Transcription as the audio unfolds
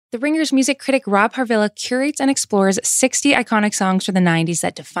The Ringer's music critic Rob Harvilla curates and explores 60 iconic songs from the 90s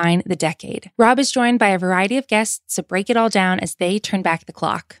that define the decade. Rob is joined by a variety of guests to break it all down as they turn back the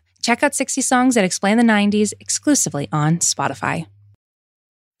clock. Check out 60 Songs That Explain the 90s exclusively on Spotify.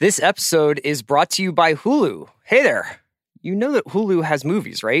 This episode is brought to you by Hulu. Hey there. You know that Hulu has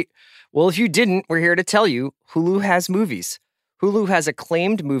movies, right? Well, if you didn't, we're here to tell you Hulu has movies. Hulu has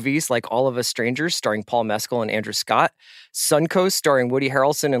acclaimed movies like All of Us Strangers starring Paul Mescal and Andrew Scott, Suncoast starring Woody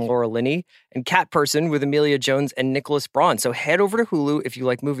Harrelson and Laura Linney, and Cat Person with Emilia Jones and Nicholas Braun. So head over to Hulu if you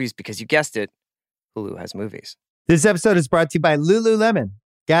like movies because you guessed it, Hulu has movies. This episode is brought to you by Lululemon.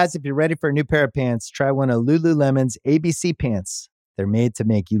 Guys, if you're ready for a new pair of pants, try one of Lululemon's ABC pants. They're made to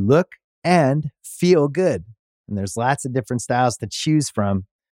make you look and feel good. And there's lots of different styles to choose from.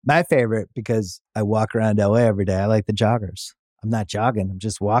 My favorite, because I walk around LA every day, I like the joggers. I'm not jogging, I'm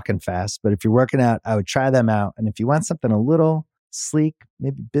just walking fast. But if you're working out, I would try them out. And if you want something a little sleek,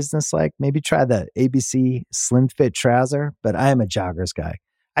 maybe business-like, maybe try the ABC Slim Fit trouser. But I am a joggers guy.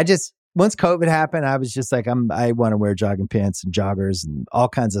 Once COVID happened, I was just like, I want to wear jogging pants and joggers and all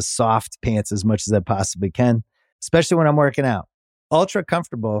kinds of soft pants as much as I possibly can, especially when I'm working out. Ultra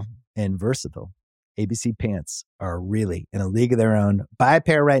comfortable and versatile. ABC pants are really in a league of their own. Buy a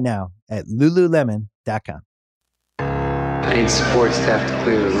pair right now at Lululemon.com. I need support staff to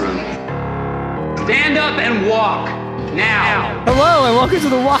clear the room. Stand up and walk now. Hello and welcome to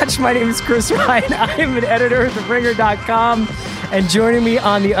The Watch. My name is Chris Ryan. I am an editor at TheRinger.com. And joining me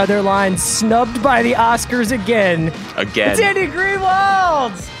on the other line, snubbed by the Oscars again. It's Andy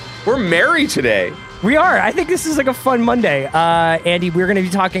Greenwald. We're merry today. We are. I think this is like a fun Monday. Andy, we're going to be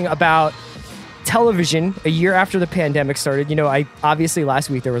talking about television a year after the pandemic started. You know, obviously last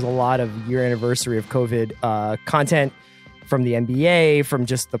week there was a lot of year anniversary of COVID content from the NBA, from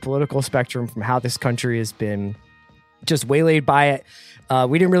just the political spectrum, from how this country has been just waylaid by it.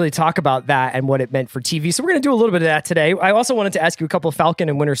 We didn't really talk about that and what it meant for TV. So we're going to do a little bit of that today. I also wanted to ask you a couple of Falcon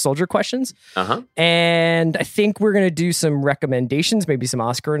and Winter Soldier questions. And I think we're going to do some recommendations, maybe some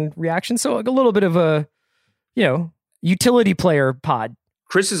Oscar reactions. So a little bit of a, utility player pod.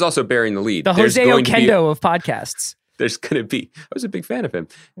 Chris is also bearing the lead. The Jose Oquendo of podcasts. There's going to be, I was a big fan of him.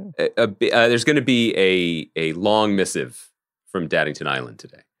 There's going to be a long missive from Daddington Island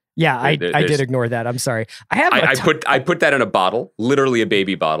today. Yeah, I did ignore that. I'm sorry. I put that in a bottle, literally a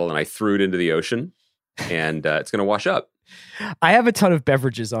baby bottle, and I threw it into the ocean, and it's going to wash up. I have a ton of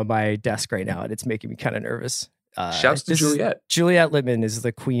beverages on my desk right now, and it's making me kind of nervous. Shouts to Juliet. Juliet Littman is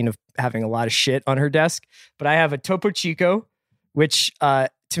the queen of having a lot of shit on her desk, but I have a Topo Chico, which to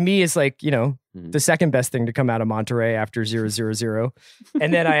me is like, the second best thing to come out of Monterey after 000.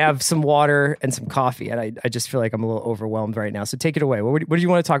 And then I have some water and some coffee. And I just feel like I'm a little overwhelmed right now. So take it away. What do you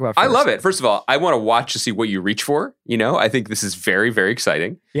want to talk about first? I love it. First of all, I want to watch to see what you reach for. I think this is very, very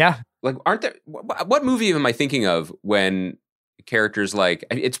exciting. Yeah. Like, aren't there, what movie am I thinking of when characters like,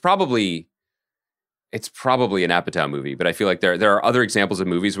 it's probably an Apatow movie, but I feel like there are other examples of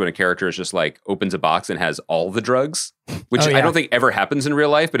movies when a character is just like opens a box and has all the drugs, which I don't think ever happens in real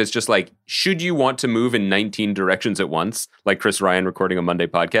life, but it's just like, should you want to move in 19 directions at once, like Chris Ryan recording a Monday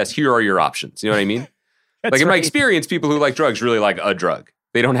podcast, here are your options. You know what I mean? Like in my experience, people who like drugs really like a drug.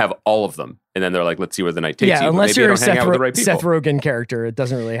 They don't have all of them. And then they're like, let's see where the night takes you. Yeah, unless you're a Seth Rogen character, it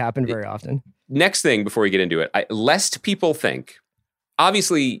doesn't really happen very often. Next thing before we get into it, lest people think,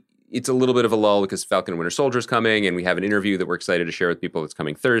 obviously, it's a little bit of a lull because Falcon and Winter Soldier is coming, and we have an interview that we're excited to share with people that's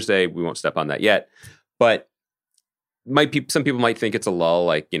coming Thursday. We won't step on that yet. But some people might think it's a lull,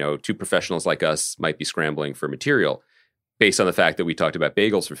 like, two professionals like us might be scrambling for material based on the fact that we talked about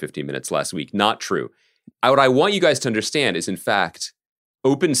bagels for 15 minutes last week. Not true. What I want you guys to understand is, in fact,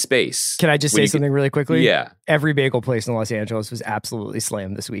 open space. Can I just say something really quickly? Yeah. Every bagel place in Los Angeles was absolutely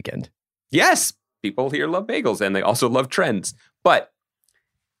slammed this weekend. Yes. People here love bagels, and they also love trends. But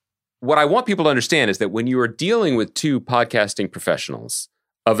what I want people to understand is that when you are dealing with two podcasting professionals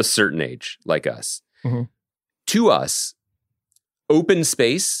of a certain age, like us, to us, open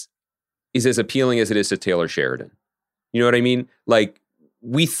space is as appealing as it is to Taylor Sheridan. You know what I mean? Like,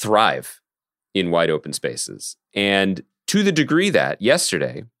 we thrive in wide open spaces. And to the degree that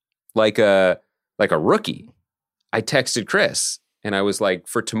yesterday, like a rookie, I texted Chris and I was like,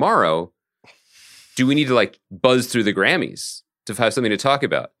 for tomorrow, do we need to like buzz through the Grammys to have something to talk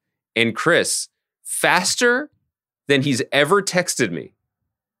about? And Chris, faster than he's ever texted me,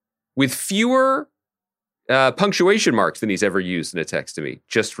 with fewer punctuation marks than he's ever used in a text to me,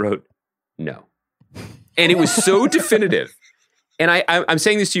 just wrote no. And it was so definitive. And I'm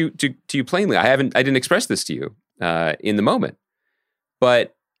saying this to you plainly. I didn't express this to you in the moment.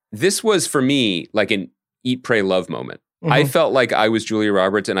 But this was for me like an eat, pray, love moment. I felt like I was Julia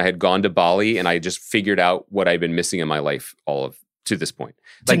Roberts and I had gone to Bali and I just figured out what I've been missing in my life to this point.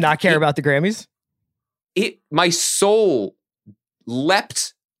 To not care about the Grammys? My soul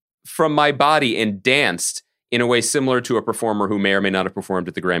leapt from my body and danced in a way similar to a performer who may or may not have performed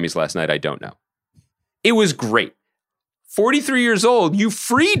at the Grammys last night. I don't know. It was great. 43 years old, you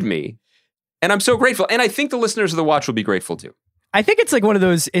freed me. And I'm so grateful. And I think the listeners of The Watch will be grateful too. I think it's like one of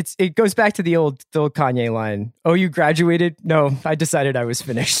those, it goes back to the old Kanye line. Oh, you graduated? No, I decided I was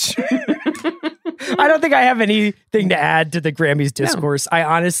finished. I don't think I have anything to add to the Grammys discourse. No. I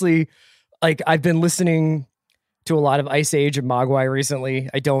honestly, I've been listening to a lot of Ice Age and Mogwai recently.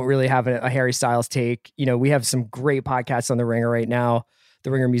 I don't really have a Harry Styles take. We have some great podcasts on The Ringer right now.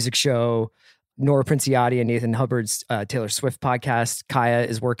 The Ringer Music Show, Nora Princiati and Nathan Hubbard's Taylor Swift podcast, Kaya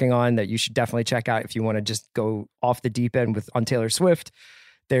is working on, that you should definitely check out if you want to just go off the deep end on Taylor Swift.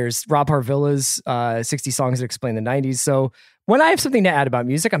 There's Rob Harvilla's 60 Songs That Explain the 90s. So when I have something to add about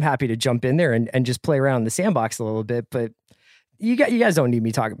music, I'm happy to jump in there and just play around in the sandbox a little bit. But you guys don't need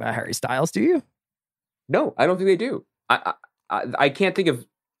me talking about Harry Styles, do you? No, I don't think they do. I can't think of,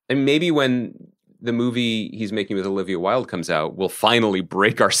 and maybe when the movie he's making with Olivia Wilde comes out, we'll finally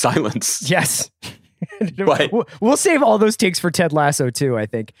break our silence. Yes. But we'll save all those takes for Ted Lasso too, I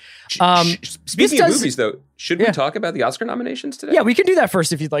think. Speaking of movies though, should we talk about the Oscar nominations today? Yeah, we can do that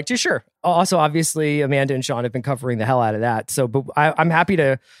first if you'd like to. Sure. Also, obviously, Amanda and Sean have been covering the hell out of that. So, but I'm happy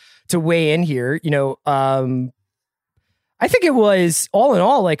to weigh in here. I think it was all in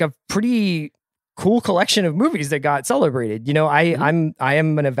all like a pretty cool collection of movies that got celebrated. I am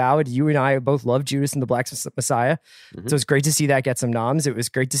an avowed, you and I both love Judas and the Black Messiah. Mm-hmm. So it's great to see that get some noms. It was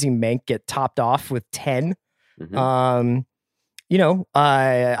great to see Mank get topped off with 10. Mm-hmm.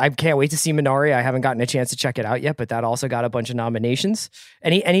 I can't wait to see Minari. I haven't gotten a chance to check it out yet, but that also got a bunch of nominations.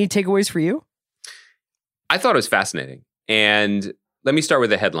 Any takeaways for you? I thought it was fascinating. And let me start with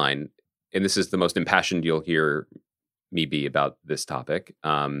the headline. And this is the most impassioned you'll hear me be about this topic.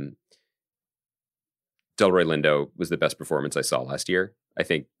 Delroy Lindo was the best performance I saw last year. I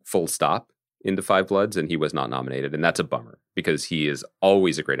think full stop in The Five Bloods, and he was not nominated. And that's a bummer because he is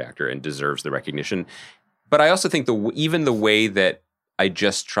always a great actor and deserves the recognition. But I also think even the way that I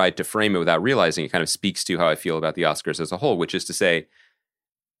just tried to frame it without realizing it kind of speaks to how I feel about the Oscars as a whole, which is to say,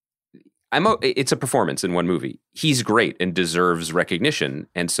 it's a performance in one movie. He's great and deserves recognition.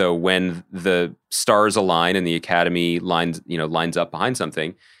 And so when the stars align and the Academy lines up behind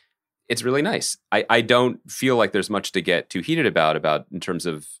something, it's really nice. I don't feel like there's much to get too heated about in terms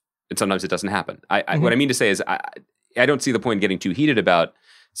of, and sometimes it doesn't happen. What I mean to say is I don't see the point in getting too heated about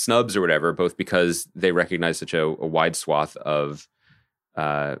snubs or whatever, both because they recognize such a wide swath of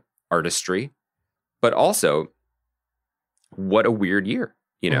artistry, but also what a weird year,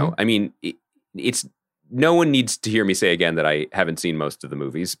 Mm-hmm. I mean, it's no one needs to hear me say again that I haven't seen most of the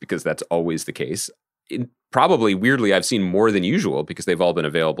movies because that's always the case. Probably, weirdly, I've seen more than usual because they've all been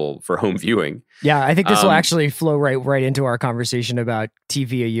available for home viewing. Yeah, I think this will actually flow right into our conversation about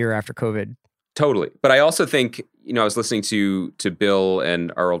TV a year after COVID. Totally. But I also think, I was listening to Bill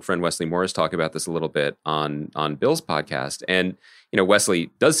and our old friend Wesley Morris talk about this a little bit on Bill's podcast. And, Wesley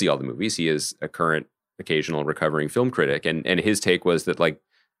does see all the movies. He is a current, occasional, recovering film critic. And his take was that,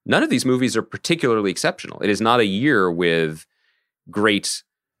 none of these movies are particularly exceptional. It is not a year with great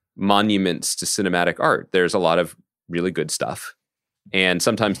monuments to cinematic art. There's a lot of really good stuff, and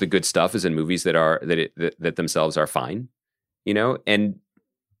sometimes the good stuff is in movies that themselves are fine, And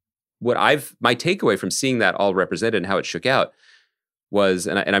my takeaway from seeing that all represented and how it shook out was,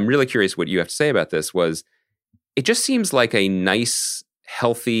 and I'm really curious what you have to say about this, was it just seems like a nice,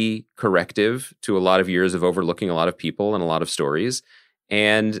 healthy corrective to a lot of years of overlooking a lot of people and a lot of stories,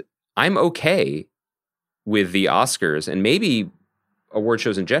 and I'm okay with the Oscars and maybe award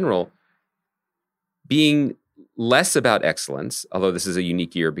shows in general being less about excellence, although this is a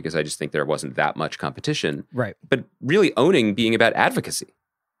unique year because I just think there wasn't that much competition. Right. But really owning being about advocacy.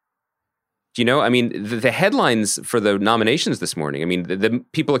 I mean, the headlines for the nominations this morning, I mean, the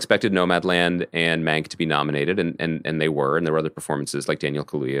people expected Nomadland and Mank to be nominated, and they were, and there were other performances like Daniel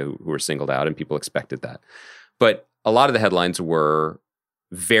Kaluuya who were singled out, and people expected that. But a lot of the headlines were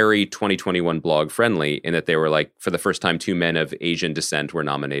very 2021 blog friendly in that they were like, for the first time, two men of Asian descent were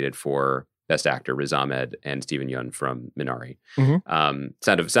nominated for Best Actor, Riz Ahmed and Stephen Yeun from Minari. Mm-hmm.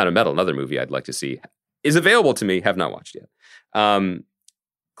 Sound of Metal, another movie I'd like to see, is available to me, have not watched yet.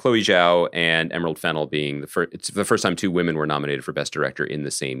 Chloe Zhao and Emerald Fennell being it's the first time two women were nominated for Best Director in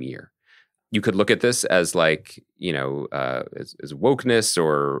the same year. You could look at this as as wokeness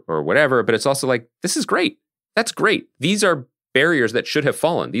or whatever, but it's also like, this is great. That's great. These are barriers that should have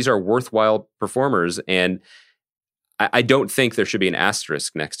fallen. These are worthwhile performers. And I don't think there should be an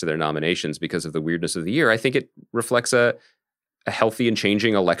asterisk next to their nominations because of the weirdness of the year. I think it reflects a healthy and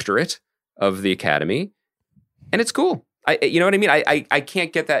changing electorate of the Academy, and it's cool. You know what I mean? I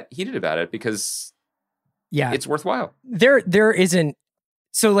can't get that heated about it because it's worthwhile. There isn't.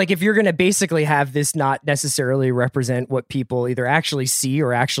 So like if you're going to basically have this not necessarily represent what people either actually see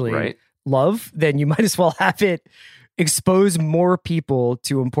or actually love, then you might as well have it expose more people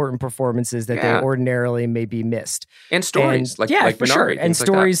to important performances that they ordinarily may be missed. And stories like for Minari, sure. And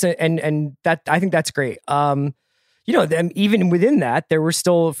stories like that. and that, I think that's great. You know, then even within that, there were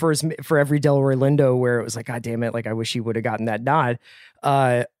still for every Delroy Lindo where it was like, God damn it, like I wish he would have gotten that nod.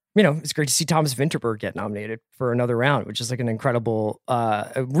 You know, it's great to see Thomas Vinterberg get nominated for another round, which is like an incredible,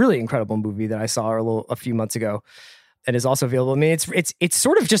 a really incredible movie that I saw a few months ago, and is also available. I mean, it's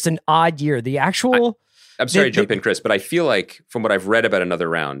sort of just an odd year. The actual, I'm sorry to jump in, Chris, but I feel like from what I've read about Another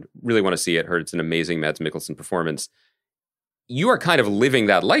Round, really want to see it. Heard it's an amazing Mads Mikkelsen performance. You are kind of living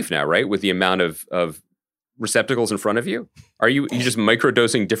that life now, right? With the amount of receptacles in front of you. Are you just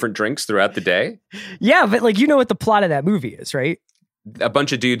microdosing different drinks throughout the day? Yeah, but like you know what the plot of that movie is, right? A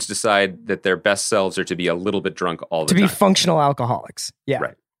bunch of dudes decide that their best selves are to be a little bit drunk all the time. To be functional alcoholics. Yeah.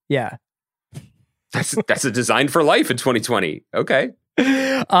 Right. Yeah. That's a design for life in 2020. Okay.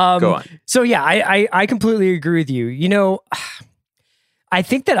 Go on. So yeah, I completely agree with you. You know, I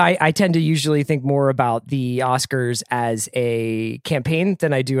think that I tend to usually think more about the Oscars as a campaign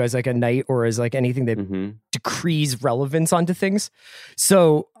than I do as like a night or as like anything that decrees relevance onto things.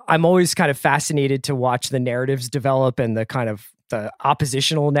 So I'm always kind of fascinated to watch the narratives develop and the kind of the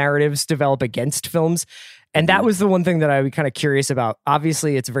oppositional narratives develop against films. And that was the one thing that I was kind of curious about.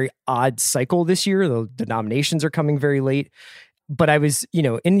 Obviously, it's a very odd cycle this year. The nominations are coming very late. But I was, you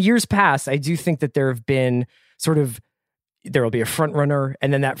know, in years past, I do think that there have been there will be a front runner,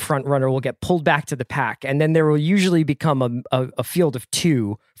 and then that front runner will get pulled back to the pack. And then there will usually become a field of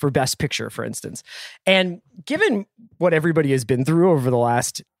two for Best Picture, for instance. And given what everybody has been through over the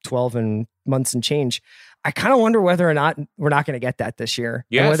last 12 months and change, I kind of wonder whether or not we're not going to get that this year.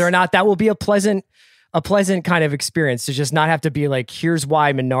 Yes. And whether or not that will be a pleasant kind of experience to just not have to be like, here's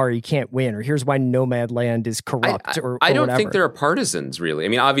why Minari can't win, or here's why Nomadland is corrupt, or I don't whatever. think there are partisans, really. I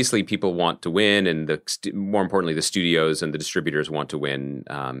mean, obviously people want to win, and more importantly, the studios and the distributors want to win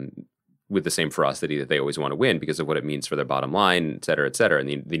with the same ferocity that they always want to win because of what it means for their bottom line, et cetera, and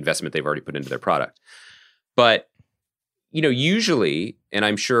the investment they've already put into their product. But, you know, usually, and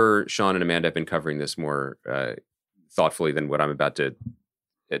I'm sure Sean and Amanda have been covering this more thoughtfully than what I'm about to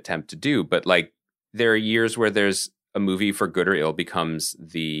attempt to do, but like, there are years where there's a movie for good or ill becomes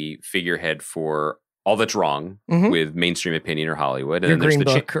the figurehead for all that's wrong with mainstream opinion or Hollywood. And Your then there's Green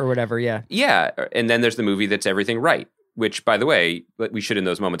the Book or whatever, yeah. Yeah, and then there's the movie that's everything right, which, by the way, we should in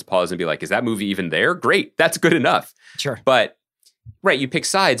those moments pause and be like, is that movie even there? Great, that's good enough. Sure. But, right, you pick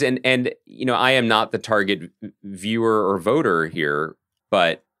sides, and you know, I am not the target viewer or voter here,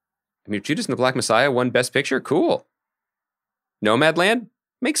 but, I mean, Judas and the Black Messiah won Best Picture, cool. Nomadland,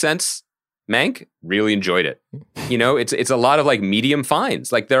 makes sense. Mank, really enjoyed it. You know, it's a lot of like medium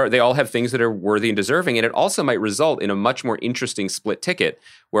finds. Like they all have things that are worthy and deserving, and it also might result in a much more interesting split ticket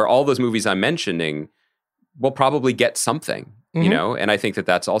where all those movies I'm mentioning will probably get something. You know, and I think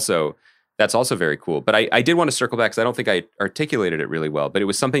that's also very cool. But I did want to circle back because I don't think I articulated it really well. But it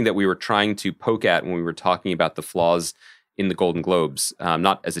was something that we were trying to poke at when we were talking about the flaws in the Golden Globes,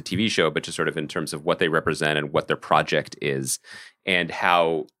 not as a TV show, but just sort of in terms of what they represent and what their project is, and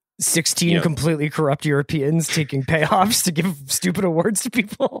how 16 completely corrupt Europeans taking payoffs to give stupid awards to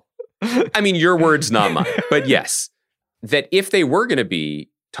people. I mean, your words, not mine. But yes, that if they were going to be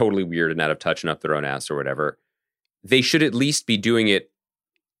totally weird and out of touch and up their own ass or whatever, they should at least be doing it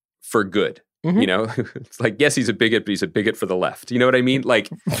for good. You know, it's like, yes, he's a bigot, but he's a bigot for the left. You know what I mean?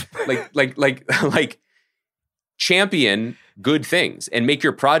 Like champion good things and make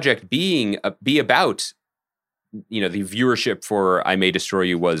your project be about, you know, the viewership for I May Destroy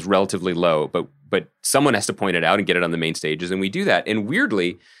You was relatively low, but someone has to point it out and get it on the main stages, and we do that. And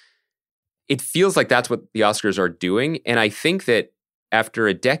weirdly, it feels like that's what the Oscars are doing. And I think that after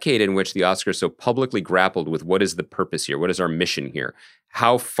a decade in which the Oscars so publicly grappled with what is the purpose here, what is our mission here,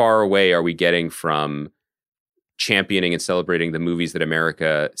 how far away are we getting from championing and celebrating the movies that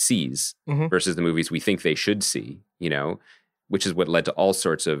America sees versus the movies we think they should see, you know, which is what led to all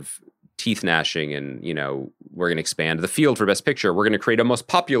sorts of teeth gnashing and, you know, we're going to expand the field for Best Picture. We're going to create a most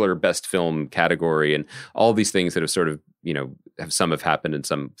popular best film category and all these things that have sort of, you know, some have happened and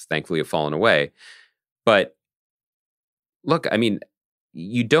some thankfully have fallen away. But look, I mean,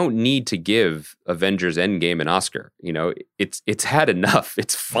 you don't need to give Avengers Endgame an Oscar. You know, it's had enough.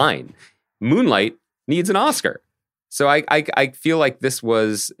 It's fine. Moonlight needs an Oscar. So I feel like this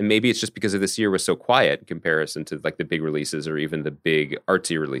was, and maybe it's just because of this year was so quiet in comparison to like the big releases or even the big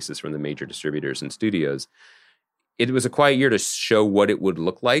artsy releases from the major distributors and studios. It was a quiet year to show what it would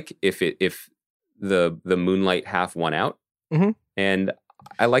look like if the Moonlight half won out. Mm-hmm. And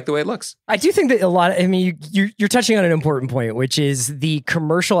I like the way it looks. I do think that you're touching on an important point, which is the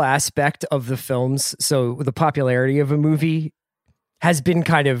commercial aspect of the films. So the popularity of a movie has been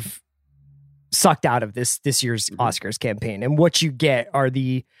kind of sucked out of this year's Oscars campaign. And what you get are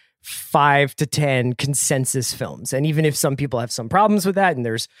the 5 to 10 consensus films. And even if some people have some problems with that, and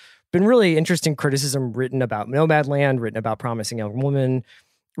there's been really interesting criticism written about Nomadland, written about Promising Young Woman,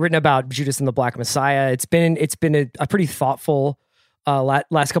 written about Judas and the Black Messiah. It's been a pretty thoughtful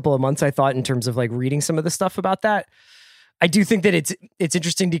last couple of months, I thought, in terms of like reading some of the stuff about that. I do think that it's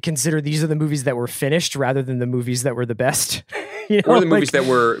interesting to consider these are the movies that were finished rather than the movies that were the best. Or the movies that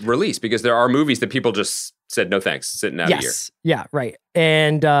were released, because there are movies that people just said, no thanks, sitting out a year. Yeah, right.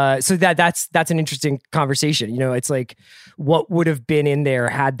 And so that's an interesting conversation. It's like, what would have been in there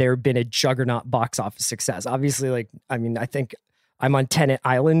had there been a juggernaut box office success? Obviously, I think I'm on Tenet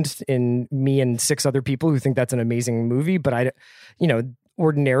Island in me and 6 other people who think that's an amazing movie, but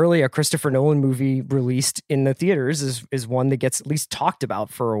ordinarily a Christopher Nolan movie released in the theaters is one that gets at least talked about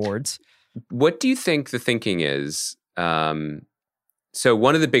for awards. What do you think the thinking is? So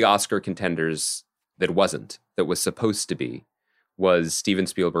one of the big Oscar contenders that was supposed to be, was Steven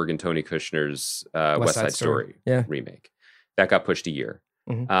Spielberg and Tony Kushner's West Side Story remake. That got pushed a year.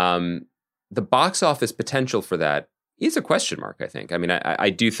 Mm-hmm. The box office potential for that is a question mark, I think. I mean, I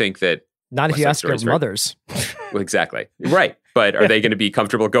do think that... Not if you ask their mothers. Well, exactly. Right. But are they going to be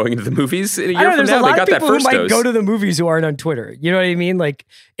comfortable going into the movies in a year from now? They got that first dose. There's a lot of people who might go to the movies who aren't on Twitter. You know what I mean? Like,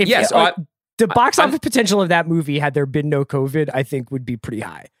 the box office potential of that movie, had there been no COVID, I think would be pretty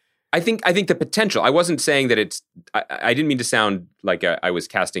high. I think the potential. I wasn't saying that it's... I didn't mean to sound like I was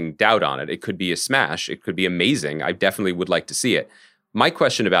casting doubt on it. It could be a smash. It could be amazing. I definitely would like to see it. My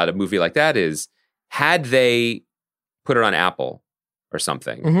question about a movie like that is, had they put it on Apple or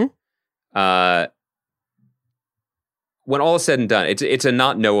something... Mm-hmm. When all is said and done, it's a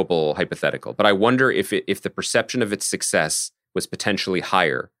not knowable hypothetical, but I wonder if the perception of its success was potentially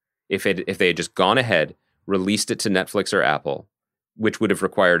higher if they had just gone ahead, released it to Netflix or Apple, which would have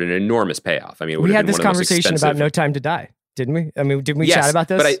required an enormous payoff. I mean, we had this conversation about No Time to Die, didn't we? I mean, didn't we chat about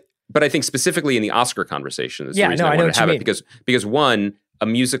this? But I think specifically in the Oscar conversation is the reason I wanted to have it, because one, a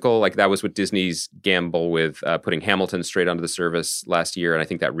musical, like that was what Disney's gamble with putting Hamilton straight onto the service last year, and I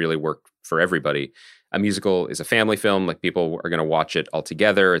think that really worked for everybody. A musical is a family film; like people are going to watch it all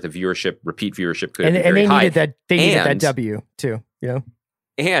together. The repeat viewership could have been very high. They needed that W too,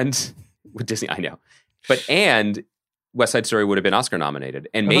 And with Disney, I know, and West Side Story would have been Oscar nominated,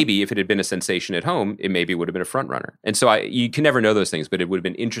 and maybe if it had been a sensation at home, it maybe would have been a front runner. And so you can never know those things, but it would have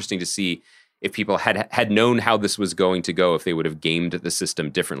been interesting to see if people had known how this was going to go, if they would have gamed the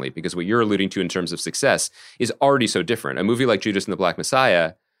system differently. Because what you're alluding to in terms of success is already so different. A movie like Judas and the Black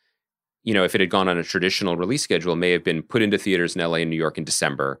Messiah, if it had gone on a traditional release schedule, may have been put into theaters in LA and New York in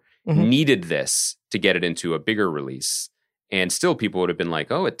December, needed this to get it into a bigger release. And still people would have been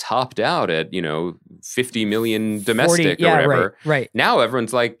like, oh, it topped out at, 50 million domestic 40, or whatever. Right. Now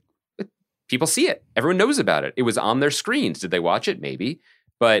everyone's like, people see it. Everyone knows about it. It was on their screens. Did they watch it? Maybe.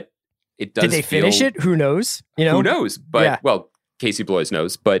 But it does Did they finish it? Who knows? Who knows? But, well, Casey Bloys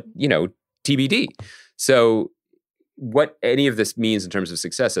knows. But, TBD. So what any of this means in terms of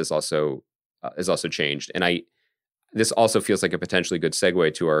success has also changed. And this also feels like a potentially good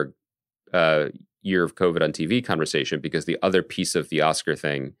segue to our year of COVID on TV conversation, because the other piece of the Oscar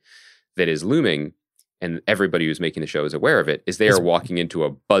thing that is looming, and everybody who's making the show is aware of it, is they are walking into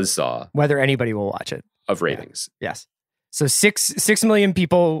a buzzsaw. Whether anybody will watch it. Of ratings. Yeah. Yes. So 6 million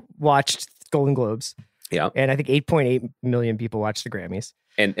people watched Golden Globes. Yeah. And I think 8.8 million people watched the Grammys.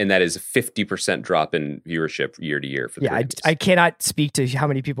 And that is a 50% drop in viewership year to year for the Grammys. I cannot speak to how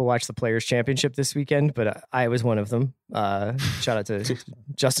many people watched the Players' Championship this weekend, but I was one of them. Shout out to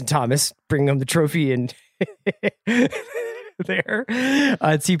Justin Thomas bringing home the trophy and there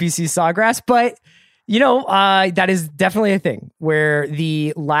at CPC Sawgrass. But, that is definitely a thing where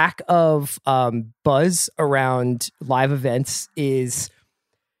the lack of buzz around live events is,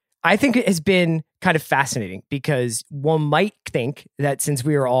 I think it has been kind of fascinating, because one might think that since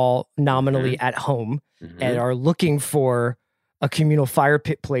we are all nominally at home and are looking for a communal fire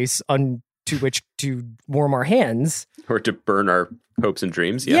pit place to which to warm our hands, or to burn our hopes and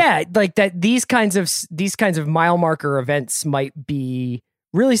dreams. Yeah, like that these kinds of mile marker events might be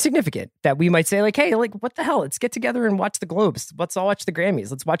really significant that we might say like, hey, like what the hell? Let's get together and watch the Globes. Let's all watch the Grammys.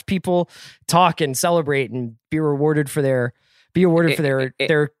 Let's watch people talk and celebrate and be rewarded for their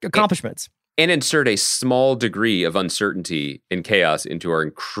accomplishments. And insert a small degree of uncertainty and chaos into our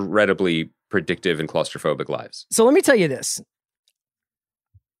incredibly predictive and claustrophobic lives. So let me tell you this.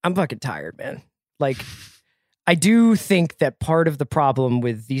 I'm fucking tired, man. Like, I do think that part of the problem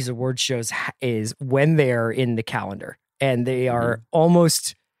with these award shows is when they are in the calendar and they are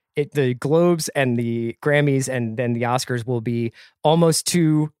almost the Globes and the Grammys and then the Oscars will be almost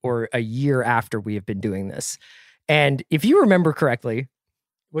 2 or a year after we have been doing this. And if you remember correctly,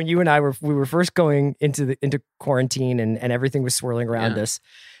 when you and I were first going into quarantine and everything was swirling around us,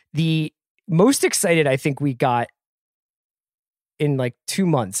 the most excited I think we got in like 2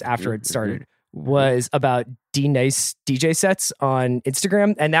 months after it started was about D-Nice DJ sets on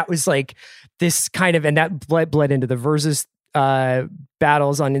Instagram. And that was like this kind of, and that bled into the Versus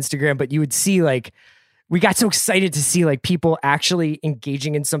battles on Instagram. But you would see like, we got so excited to see like people actually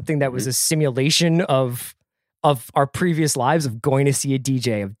engaging in something that was a simulation of our previous lives, of going to see a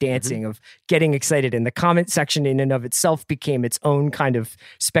DJ, of dancing, of getting excited. And the comment section in and of itself became its own kind of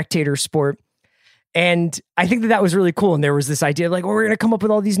spectator sport. And I think that was really cool. And there was this idea of like, we're going to come up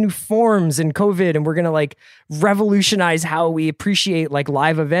with all these new forms in COVID and we're going to like revolutionize how we appreciate like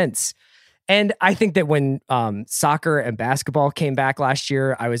live events. And I think that when soccer and basketball came back last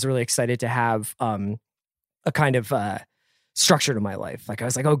year, I was really excited to have a kind of structure to my life. Like I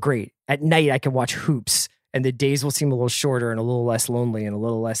was like, oh, great. At night, I can watch hoops and the days will seem a little shorter and a little less lonely and a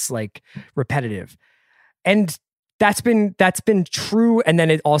little less like repetitive. And that's been true. And then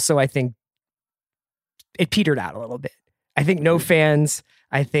it also, I think, it petered out a little bit. I think no fans.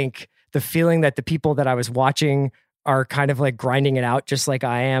 I think the feeling that the people that I was watching are kind of like grinding it out just like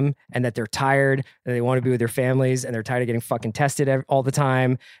I am, and that they're tired and they want to be with their families and they're tired of getting fucking tested all the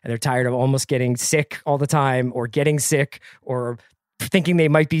time. And they're tired of almost getting sick all the time or getting sick or thinking they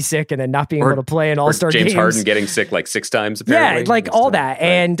might be sick and then not being able to play an all-star games. James Harden getting sick like 6 times apparently. Yeah, like all that. Right.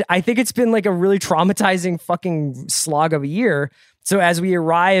 And I think it's been like a really traumatizing fucking slog of a year. So as we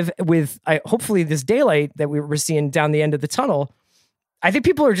arrive with hopefully this daylight that we were seeing down the end of the tunnel, I think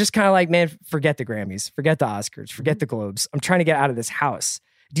people are just kind of like, man, forget the Grammys, forget the Oscars, forget the Globes. I'm trying to get out of this house.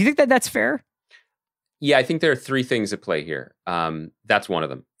 Do you think that that's fair? Yeah, I think there are 3 things at play here. That's one of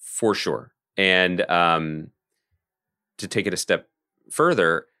them, for sure. And to take it a step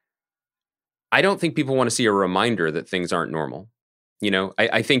further, I don't think people want to see a reminder that things aren't normal. You know,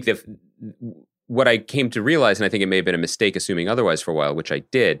 I think that what I came to realize, and I think it may have been a mistake assuming otherwise for a while, which I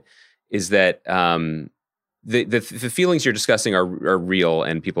did, is that the feelings you're discussing are real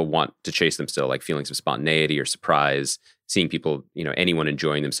and people want to chase them still, like feelings of spontaneity or surprise, seeing people, you know, anyone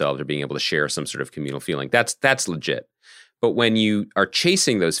enjoying themselves or being able to share some sort of communal feeling. That's legit. But when you are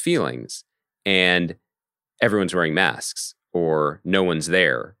chasing those feelings and everyone's wearing masks or no one's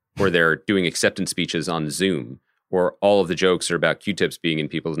there or they're doing acceptance speeches on Zoom or all of the jokes are about Q-tips being in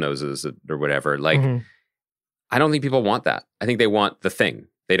people's noses or whatever, like, I don't think people want that. I think they want the thing.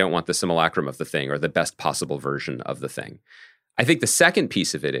 They don't want the simulacrum of the thing or the best possible version of the thing. I think the second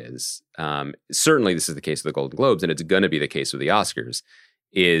piece of it is, certainly this is the case with the Golden Globes, and it's going to be the case with the Oscars,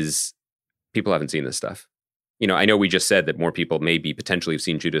 is people haven't seen this stuff. You know, I know we just said that more people maybe potentially have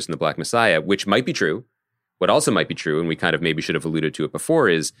seen Judas and the Black Messiah, which might be true. What also might be true, and we kind of maybe should have alluded to it before,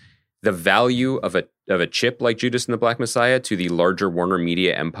 is the value of a chip like Judas and the Black Messiah to the larger Warner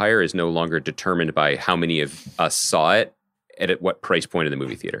Media empire is no longer determined by how many of us saw it at what price point in the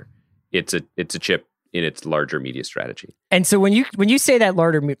movie theater. It's a chip in its larger media strategy. And so when you say that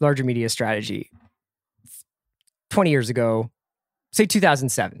larger media strategy, 20 years ago, say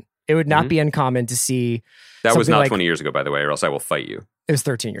 2007, it would not be uncommon to see that was not like, 20 years ago, by the way, or else I will fight you. It was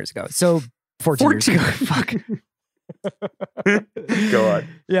 13 years ago. So 14 years ago. Fuck. Go on.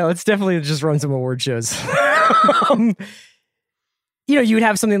 Yeah, let's definitely just run some award shows. You know, you would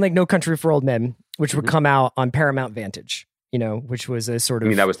have something like No Country for Old Men, which would come out on Paramount Vantage, you know, which was a sort of... I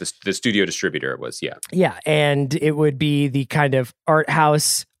mean, that was the studio distributor, it was, yeah. Yeah, and it would be the kind of art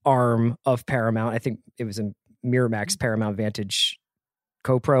house arm of Paramount. I think it was a Miramax Paramount Vantage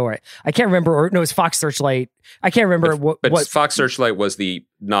co-pro. Or I can't remember, or no, it was Fox Searchlight. I can't remember what Fox Searchlight was the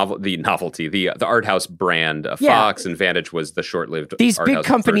novelty, the art house brand of Fox, and Vantage was the short-lived. These big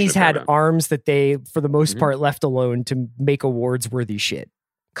companies had arms that they, for the most part, left alone to make awards-worthy shit.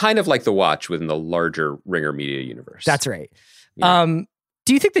 Kind of like The Watch within the larger Ringer Media universe. That's right. Yeah.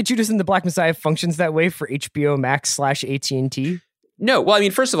 Do you think that Judas and the Black Messiah functions that way for HBO Max / AT&T? No, well, I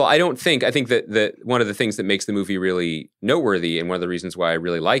mean, first of all, I think that one of the things that makes the movie really noteworthy, and one of the reasons why I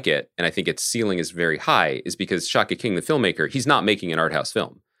really like it, and I think its ceiling is very high, is because Shaka King, the filmmaker, he's not making an art house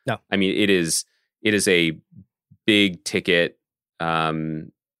film. No, I mean, it is a big ticket.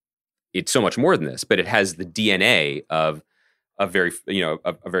 It's so much more than this, but it has the DNA of a very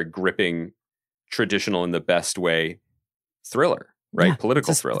gripping, traditional in the best way thriller, right? Yeah,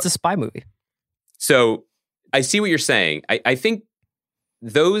 Political thriller. It's a spy movie. So I see what you're saying. I think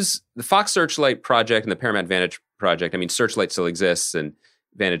the Fox Searchlight project and the Paramount Vantage project, I mean, Searchlight still exists and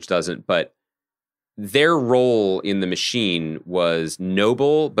Vantage doesn't, but their role in the machine was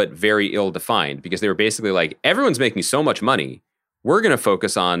noble, but very ill-defined, because they were basically like, everyone's making so much money. We're going to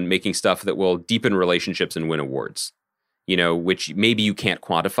focus on making stuff that will deepen relationships and win awards, which maybe you can't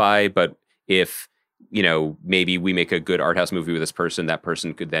quantify, but if, maybe we make a good art house movie with this person, that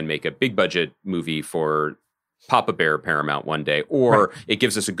person could then make a big budget movie for Papa Bear Paramount one day, or right. It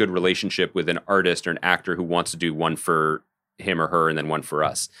gives us a good relationship with an artist or an actor who wants to do one for him or her and then one for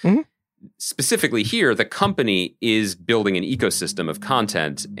us. Mm-hmm. Specifically here, the company is building an ecosystem of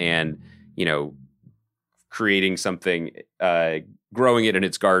content and, creating something, growing it in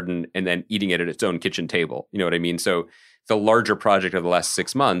its garden and then eating it at its own kitchen table. You know what I mean? So the larger project of the last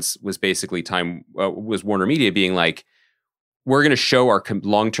 6 months was basically was Warner Media being like, we're going to show our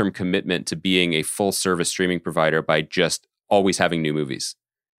long-term commitment to being a full-service streaming provider by just always having new movies.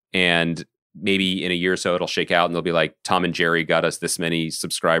 And maybe in a year or so, it'll shake out and they'll be like, Tom and Jerry got us this many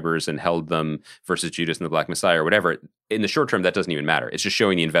subscribers and held them versus Judas and the Black Messiah or whatever. In the short term, that doesn't even matter. It's just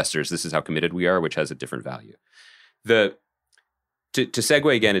showing the investors this is how committed we are, which has a different value. To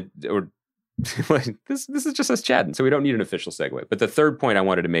segue again, or this is just us chatting, so we don't need an official segue. But the third point I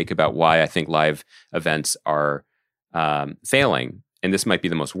wanted to make about why I think live events are failing, and this might be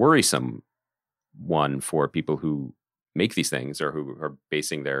the most worrisome one for people who make these things or who are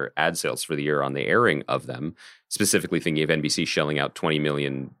basing their ad sales for the year on the airing of them, specifically thinking of NBC shelling out $20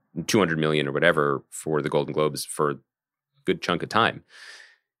 million, $200 million or whatever for the Golden Globes for a good chunk of time.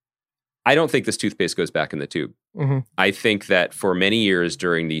 I don't think this toothpaste goes back in the tube. Mm-hmm. I think that for many years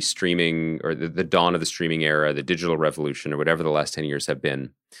during the streaming or the dawn of the streaming era, the digital revolution or whatever the last 10 years have been,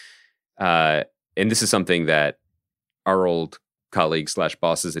 and this is something that our old colleagues /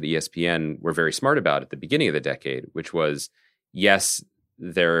 bosses at ESPN were very smart about at the beginning of the decade, which was, yes,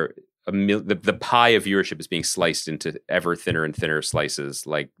 the pie of viewership is being sliced into ever thinner and thinner slices,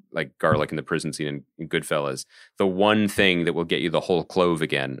 like garlic in the prison scene in Goodfellas. The one thing that will get you the whole clove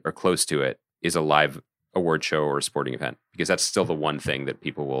again, or close to it, is a live award show or a sporting event, because that's still the one thing that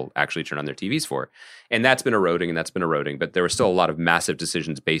people will actually turn on their TVs for. And that's been eroding, but there were still a lot of massive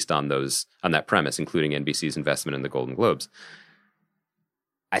decisions based on that premise, including NBC's investment in the Golden Globes.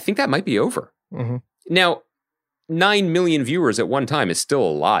 I think that might be over. Mm-hmm. Now, 9 million viewers at one time is still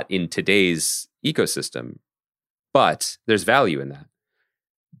a lot in today's ecosystem, but there's value in that.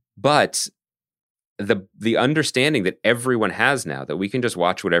 But the understanding that everyone has now, that we can just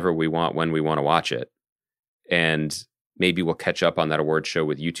watch whatever we want when we want to watch it, and maybe we'll catch up on that award show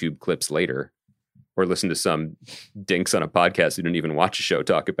with YouTube clips later, or listen to some dinks on a podcast who didn't even watch a show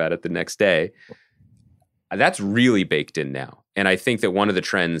talk about it the next day. That's really baked in now. And I think that one of the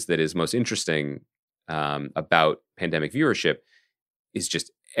trends that is most interesting about pandemic viewership is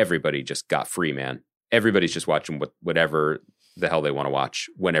just everybody just got free, man. Everybody's just watching whatever the hell they want to watch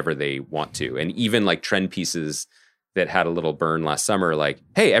whenever they want to. And even like trend pieces that had a little burn last summer, like,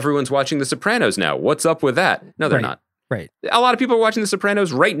 hey, everyone's watching The Sopranos now. What's up with that? No, they're not. Right. A lot of people are watching The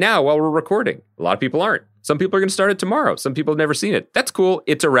Sopranos right now while we're recording. A lot of people aren't. Some people are going to start it tomorrow. Some people have never seen it. That's cool.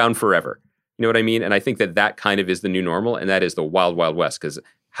 It's around forever. You know what I mean? And I think that kind of is the new normal, and that is the wild, wild west, because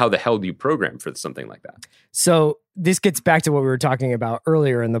how the hell do you program for something like that? So this gets back to what we were talking about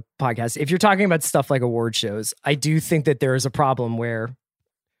earlier in the podcast. If you're talking about stuff like award shows, I do think that there is a problem where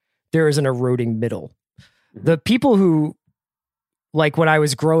there is an eroding middle. Mm-hmm. The people who, like when I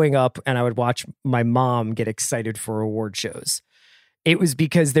was growing up and I would watch my mom get excited for award shows, it was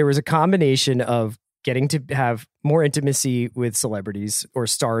because there was a combination of getting to have more intimacy with celebrities or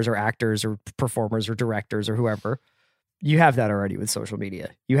stars or actors or performers or directors or whoever. You have that already with social media.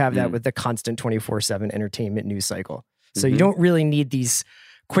 You have that with the constant 24/7 entertainment news cycle. So you don't really need these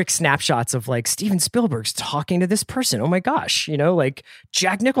quick snapshots of like Steven Spielberg's talking to this person. Oh my gosh. Like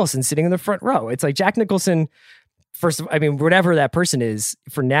Jack Nicholson sitting in the front row. It's like Jack Nicholson, whatever that person is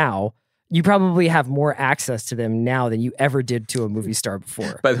for now, you probably have more access to them now than you ever did to a movie star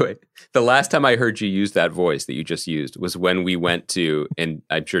before. By the way, the last time I heard you use that voice that you just used was when we went to, and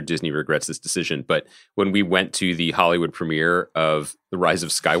I'm sure Disney regrets this decision, but when we went to the Hollywood premiere of The Rise of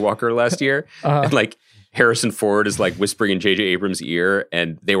Skywalker last year, and like Harrison Ford is like whispering in J.J. Abrams' ear,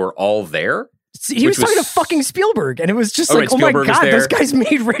 and they were all there. He was talking to fucking Spielberg, and it was just like, Spielberg, oh my God, those guys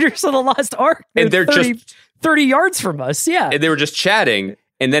made Raiders of the Lost Ark. And they're 30 yards from us. Yeah. And they were just chatting.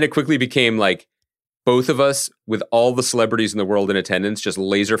 And then it quickly became like both of us with all the celebrities in the world in attendance, just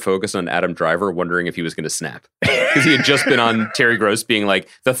laser focused on Adam Driver, wondering if he was going to snap. Because he had just been on Terry Gross being like,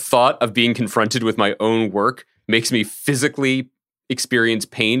 the thought of being confronted with my own work makes me physically experience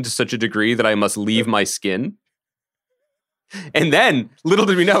pain to such a degree that I must leave my skin. And then, little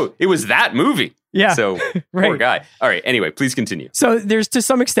did we know, it was that movie. Yeah. So, right. Poor guy. All right. Anyway, please continue. So there's, to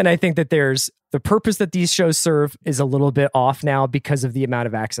some extent, I think that there's the purpose that these shows serve is a little bit off now because of the amount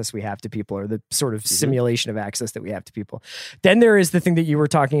of access we have to people, or the sort of simulation of access that we have to people. Then there is the thing that you were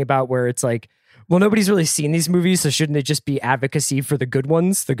talking about where it's like, well, nobody's really seen these movies, so shouldn't it just be advocacy for the good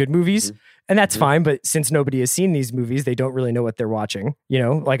ones, the good movies? And that's fine, but since nobody has seen these movies, they don't really know what they're watching. You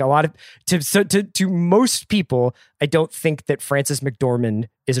know, like a lot of to most people, I don't think that Frances McDormand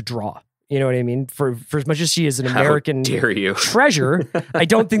is a draw. You know what I mean? For as much as she is an American treasure, I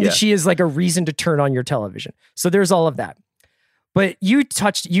don't think that she is like a reason to turn on your television. So there's all of that. But you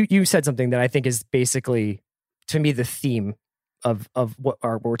said something that I think is basically, to me, the theme of what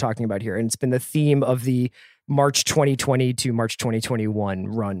we're talking about here. And it's been the theme of the March 2020 to March 2021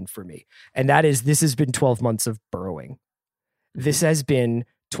 run for me. And that is, this has been 12 months of burrowing. This has been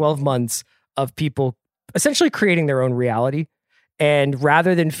 12 months of people essentially creating their own reality. And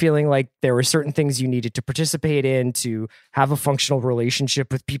rather than feeling like there were certain things you needed to participate in to have a functional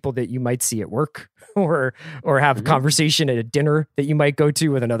relationship with people that you might see at work or have a conversation at a dinner that you might go to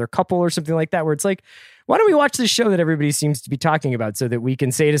with another couple or something like that, where it's like, why don't we watch this show that everybody seems to be talking about so that we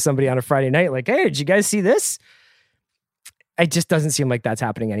can say to somebody on a Friday night, like, hey, did you guys see this? It just doesn't seem like that's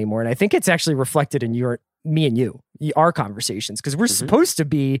happening anymore. And I think it's actually reflected in me and you, our conversations, because we're supposed to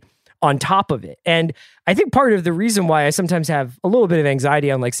be on top of it. And I think part of the reason why I sometimes have a little bit of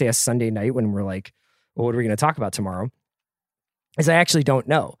anxiety on, like, say, a Sunday night when we're like, well, what are we going to talk about tomorrow? Is I actually don't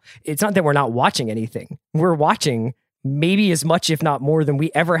know. It's not that we're not watching anything. We're watching maybe as much, if not more, than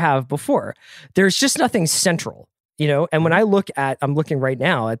we ever have before. There's just nothing central, you know? And when I look at, I'm looking right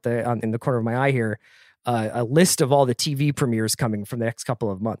now at in the corner of my eye here, a list of all the TV premieres coming from the next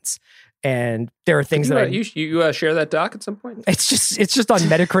couple of months. And there are things you share that doc at some point? It's just on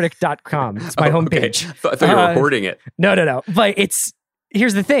Metacritic.com. It's my homepage. I thought you were hoarding it. No. But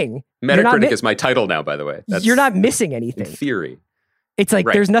here's the thing. Metacritic is my title now, by the way. You're not missing anything. In theory. It's like,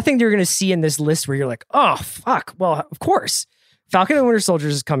 there's nothing you're going to see in this list where you're like, oh, fuck. Well, of course. Falcon and Winter Soldier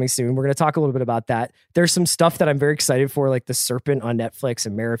is coming soon. We're going to talk a little bit about that. There's some stuff that I'm very excited for, like The Serpent on Netflix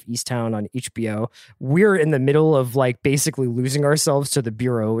and Mare of Easttown on HBO. We're in the middle of, like, basically losing ourselves to The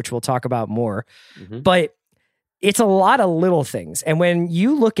Bureau, which we'll talk about more. But it's a lot of little things. And when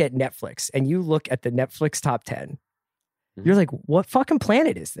you look at Netflix and you look at the Netflix top 10, you're like, what fucking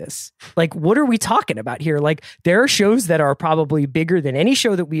planet is this? Like, what are we talking about here? Like, there are shows that are probably bigger than any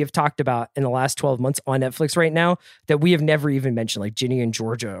show that we have talked about in the last 12 months on Netflix right now that we have never even mentioned, like Ginny and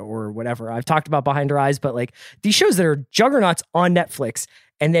Georgia or whatever. I've talked about Behind Our Eyes, but like these shows that are juggernauts on Netflix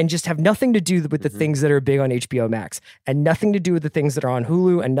and then just have nothing to do with the things that are big on HBO Max and nothing to do with the things that are on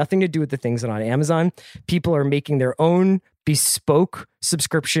Hulu and nothing to do with the things that are on Amazon. People are making their own bespoke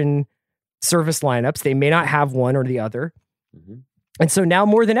subscription service lineups. They may not have one or the other. And so now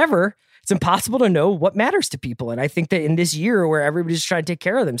more than ever, it's impossible to know what matters to people. And I think that in this year where everybody's trying to take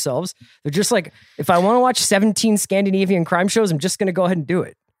care of themselves, they're just like, if I want to watch 17 Scandinavian crime shows, I'm just going to go ahead and do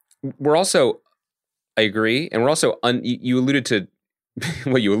it. We're also, I agree. And we're also, you alluded to,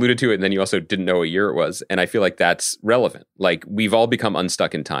 well, you alluded to it and then you also didn't know what year it was. And I feel like that's relevant. Like, we've all become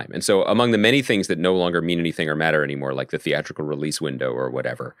unstuck in time. And so among the many things that no longer mean anything or matter anymore, like the theatrical release window or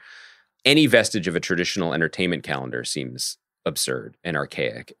whatever, any vestige of a traditional entertainment calendar seems absurd and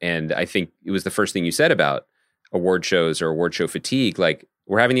archaic. And I think it was the first thing you said about award shows or award show fatigue. Like,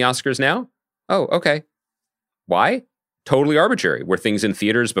 we're having the Oscars now? Oh, okay. Why? Totally arbitrary. Were things in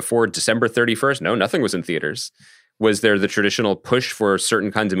theaters before December 31st? No, nothing was in theaters. Was there the traditional push for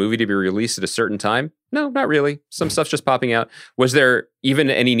certain kinds of movie to be released at a certain time? No, not really. Some stuff's just popping out. Was there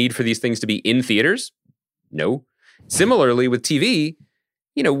even any need for these things to be in theaters? No. Similarly with TV,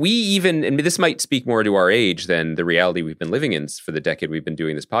 you know, we even, and this might speak more to our age than the reality we've been living in for the decade we've been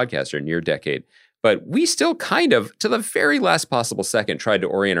doing this podcast, or near decade, but we still kind of, to the very last possible second, tried to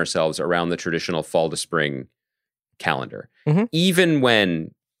orient ourselves around the traditional fall to spring calendar. Even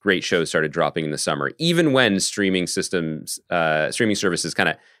when great shows started dropping in the summer, even when streaming services kind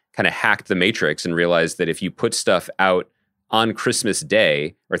of hacked the matrix and realized that if you put stuff out on Christmas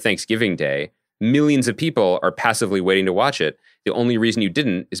Day or Thanksgiving Day, millions of people are passively waiting to watch it. The only reason you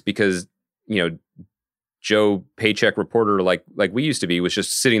didn't is because, you know, Joe paycheck reporter like we used to be was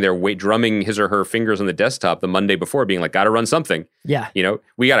just sitting there drumming his or her fingers on the desktop the Monday before, being like, got to run something. Yeah.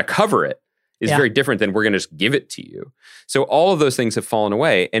 We got to cover it. Is very different than we're going to just give it to you. So all of those things have fallen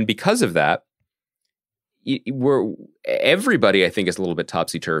away. And because of that, everybody, I think, is a little bit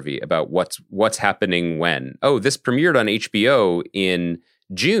topsy-turvy about what's happening when. Oh, this premiered on HBO in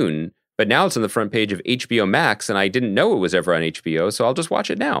June, but now it's on the front page of HBO Max, and I didn't know it was ever on HBO, so I'll just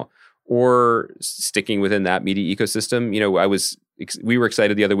watch it now. Or sticking within that media ecosystem, we were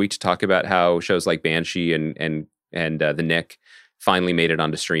excited the other week to talk about how shows like Banshee and The Nick finally made it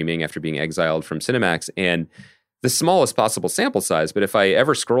onto streaming after being exiled from Cinemax. And the smallest possible sample size, but if I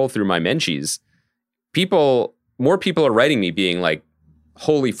ever scroll through my Menchies, more people are writing me being like,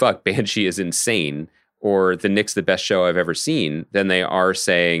 holy fuck, Banshee is insane, or The Nick's the best show I've ever seen, than they are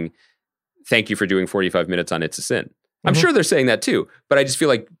saying, thank you for doing 45 minutes on It's a Sin. I'm sure they're saying that too, but I just feel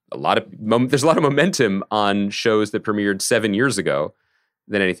like there's a lot of momentum on shows that premiered 7 years ago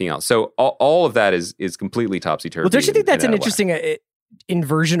than anything else. So all of that is completely topsy-turvy. Well, don't you think that's an interesting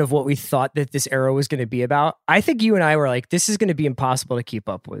inversion of what we thought that this era was going to be about? I think you and I were like, this is going to be impossible to keep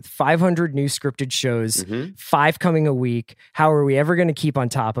up with. 500 new scripted shows, 5 coming a week. How are we ever going to keep on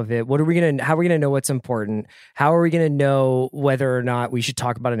top of it? How are we going to know what's important? How are we going to know whether or not we should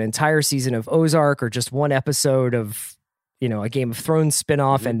talk about an entire season of Ozark or just one episode of, a Game of Thrones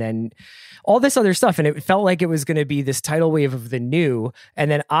spinoff, and then all this other stuff? And it felt like it was going to be this tidal wave of the new.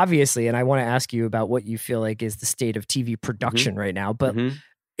 And then obviously, and I want to ask you about what you feel like is the state of TV production right now, but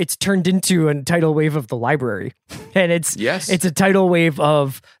it's turned into a tidal wave of the library, and it's a tidal wave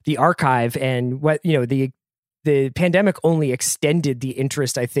of the archive. And what, the pandemic only extended the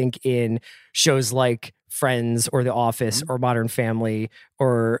interest, I think, in shows like Friends or The Office or Modern Family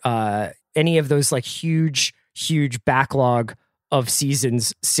or any of those like huge backlog of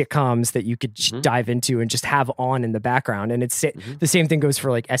seasons sitcoms that you could dive into and just have on in the background. And it's the same thing goes for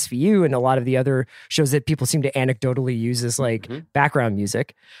like SVU and a lot of the other shows that people seem to anecdotally use as like background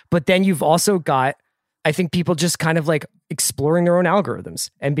music. But then you've also got, I think, people just kind of like exploring their own algorithms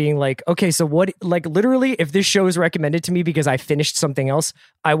and being like, okay, so what, like literally if this show is recommended to me because I finished something else,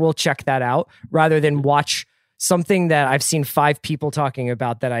 I will check that out rather than watch something that I've seen 5 people talking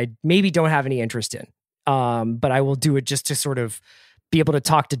about that I maybe don't have any interest in. But I will do it just to sort of be able to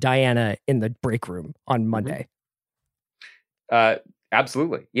talk to Diana in the break room on Monday.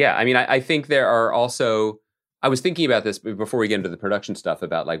 Absolutely. Yeah. I mean, I think there are also, I was thinking about this before we get into the production stuff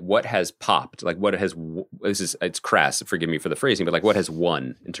about like what has popped, like what has, it's crass, forgive me for the phrasing, but like what has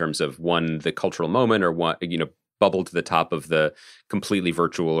won in terms of the cultural moment or what, bubbled to the top of the completely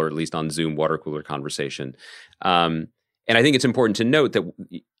virtual or at least on Zoom water cooler conversation. And I think it's important to note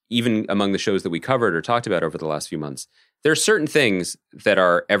that even among the shows that we covered or talked about over the last few months, there are certain things that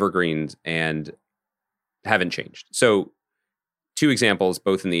are evergreens and haven't changed. So 2 examples,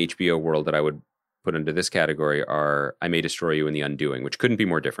 both in the HBO world that I would put into this category are I May Destroy You and The Undoing, which couldn't be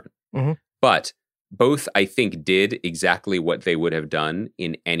more different. But both, I think, did exactly what they would have done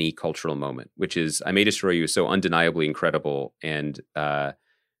in any cultural moment, which is I May Destroy You is so undeniably incredible and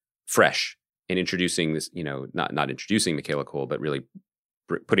fresh in introducing this, not introducing Michaela Cole, but really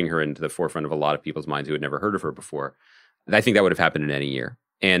putting her into the forefront of a lot of people's minds who had never heard of her before. I think that would have happened in any year.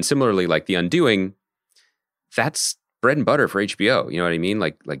 And similarly, like The Undoing, that's bread and butter for HBO. You know what I mean?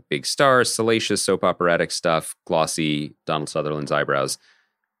 Like big stars, salacious soap operatic stuff, glossy Donald Sutherland's eyebrows.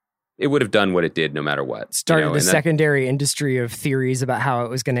 It would have done what it did no matter what. Started the secondary industry of theories about how it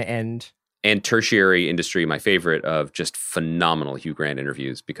was going to end. And tertiary industry, my favorite, of just phenomenal Hugh Grant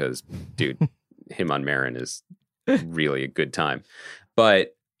interviews because, dude, him on Maron is really a good time.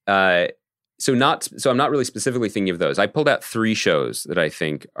 But so I'm not really specifically thinking of those. I pulled out 3 shows that I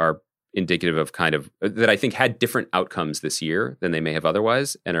think are indicative of that I think had different outcomes this year than they may have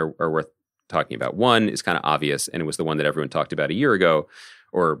otherwise and are worth talking about. One is kind of obvious, and it was the one that everyone talked about a year ago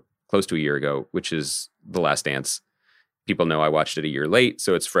or close to a year ago, which is The Last Dance. People know I watched it a year late,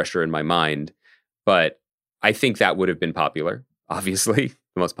 so it's fresher in my mind. But I think that would have been popular. Obviously,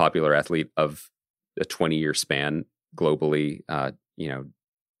 the most popular athlete of a 20-year span globally,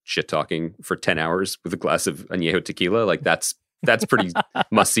 shit talking for 10 hours with a glass of añejo tequila. Like that's pretty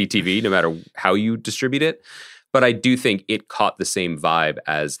must-see TV, no matter how you distribute it. But I do think it caught the same vibe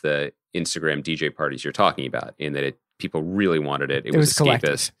as the Instagram DJ parties you're talking about, in that people really wanted it. It was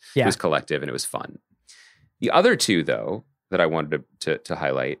escapist. Yeah. It was collective, and it was fun. The other 2, though, that I wanted to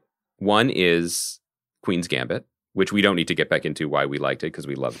highlight, one is Queen's Gambit, which we don't need to get back into why we liked it because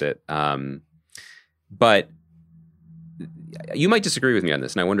we loved it. But you might disagree with me on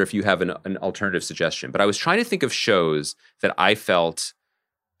this, and I wonder if you have an alternative suggestion. But I was trying to think of shows that I felt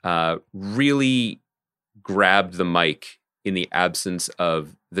really grabbed the mic in the absence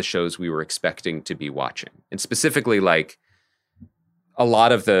of the shows we were expecting to be watching. And specifically, like, a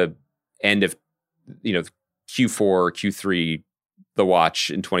lot of the end of, Q4, Q3, the watch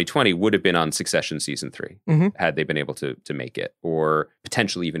in 2020 would have been on Succession season 3 had they been able to make it, or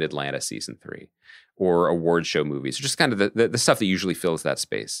potentially even Atlanta season 3, or award show movies, just kind of the stuff that usually fills that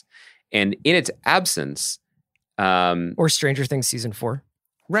space. And in its absence, or Stranger Things season 4.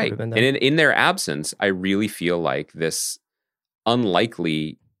 Right. And in their absence, I really feel like this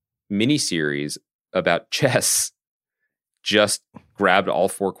unlikely miniseries about chess just grabbed all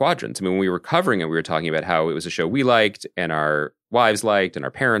 4 quadrants. I mean, when we were covering it, we were talking about how it was a show we liked and our wives liked and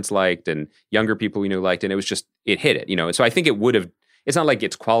our parents liked and younger people we knew liked. And it was just, it hit it, So I think it's not like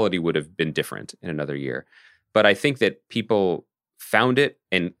its quality would have been different in another year. But I think that people found it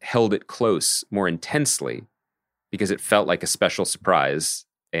and held it close more intensely because it felt like a special surprise.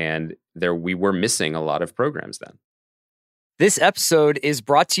 And we were missing a lot of programs then. This episode is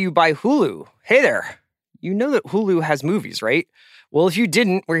brought to you by Hulu. Hey there. You know that Hulu has movies, right? Well, if you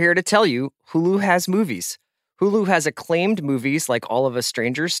didn't, we're here to tell you Hulu has movies. Hulu has acclaimed movies like All of Us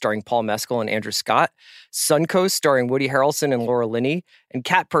Strangers starring Paul Mescal and Andrew Scott, Suncoast starring Woody Harrelson and Laura Linney, and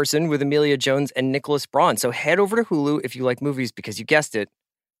Cat Person with Emilia Jones and Nicholas Braun. So head over to Hulu if you like movies because you guessed it,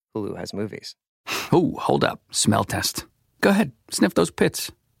 Hulu has movies. Oh, hold up. Smell test. Go ahead. Sniff those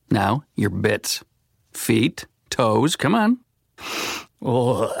pits. Now, your bits. Feet, toes, come on.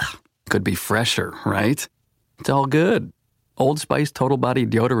 Ugh. Could be fresher, right? It's all good. Old Spice Total Body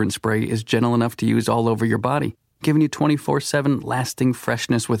Deodorant Spray is gentle enough to use all over your body, giving you 24/7 lasting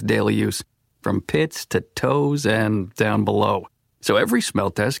freshness with daily use, from pits to toes and down below. So every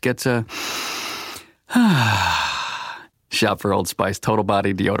smell test gets a shop for Old Spice Total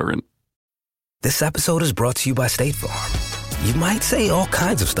Body Deodorant. This episode is brought to you by State Farm. You might say all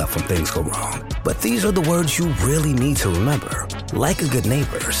kinds of stuff when things go wrong, but these are the words you really need to remember. Like a good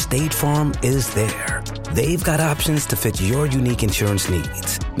neighbor, State Farm is there. They've got options to fit your unique insurance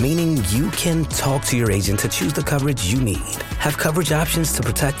needs, meaning you can talk to your agent to choose the coverage you need, have coverage options to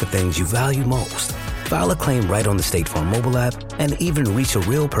protect the things you value most, file a claim right on the State Farm mobile app, and even reach a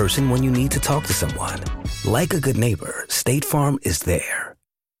real person when you need to talk to someone. Like a good neighbor, State Farm is there.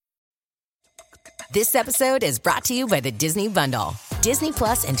 This episode is brought to you by the Disney Bundle. Disney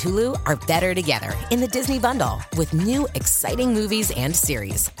Plus and Hulu are better together in the Disney Bundle with new exciting movies and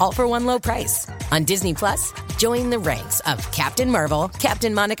series, all for one low price. On Disney Plus, join the ranks of Captain Marvel,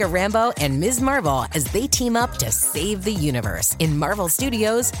 Captain Monica Rambeau, and Ms. Marvel as they team up to save the universe in Marvel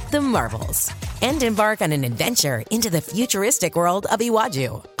Studios' The Marvels. And embark on an adventure into the futuristic world of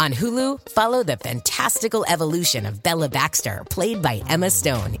Iwaju. On Hulu, follow the fantastical evolution of Bella Baxter, played by Emma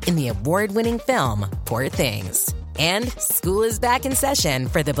Stone, in the award-winning film Poor Things. And school is back in session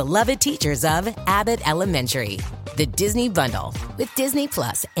for the beloved teachers of Abbott Elementary. The Disney Bundle with Disney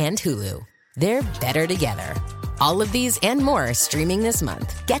Plus and Hulu. They're better together. All of these and more streaming this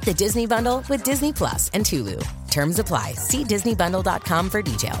month. Get the Disney Bundle with Disney Plus and Hulu. Terms apply. See DisneyBundle.com for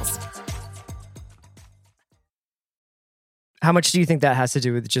details. How much do you think that has to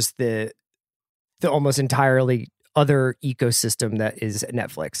do with just the almost entirely other ecosystem that is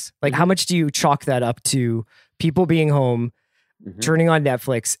Netflix? Like, how much do you chalk that up to people being home, turning on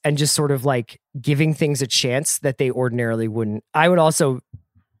Netflix, and just sort of like giving things a chance that they ordinarily wouldn't? I would also,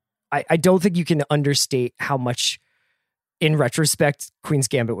 I don't think you can understate how much, in retrospect, Queen's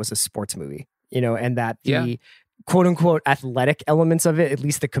Gambit was a sports movie, and that the quote unquote athletic elements of it, at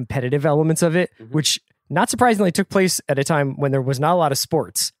least the competitive elements of it, which not surprisingly took place at a time when there was not a lot of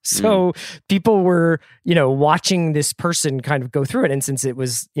sports. So people were, watching this person kind of go through it. And since it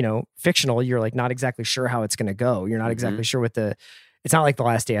was, fictional, you're like not exactly sure how it's going to go. You're not exactly sure it's not like The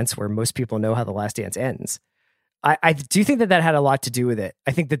Last Dance where most people know how The Last Dance ends. I do think that had a lot to do with it.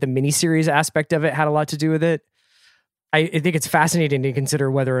 I think that the miniseries aspect of it had a lot to do with it. I think it's fascinating to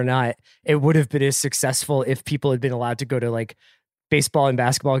consider whether or not it would have been as successful if people had been allowed to go to like baseball and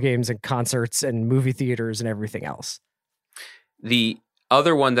basketball games and concerts and movie theaters and everything else. The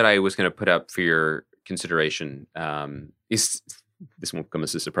other one that I was going to put up for your consideration is, this won't come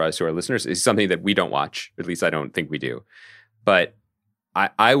as a surprise to our listeners, is something that we don't watch. At least I don't think we do. But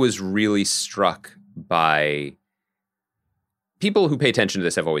I was really struck by people who pay attention to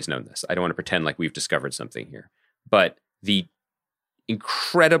this have always known this. I don't want to pretend like we've discovered something here. But the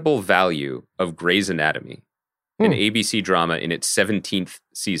incredible value of Grey's Anatomy, an ABC drama in its 17th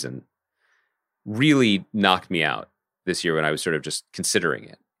season, really knocked me out this year when I was sort of just considering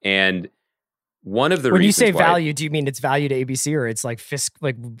it. And one of the when you reasons say why, value, do you mean it's value to ABC, or it's like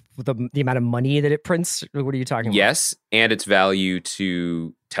the amount of money that it prints? What are you talking about? Yes, and its value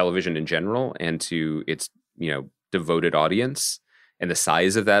to television in general and to its devoted audience and the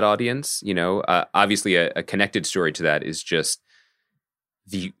size of that audience. Obviously a connected story to that is just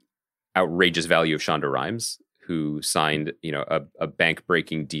the outrageous value of Shonda Rhimes, who signed a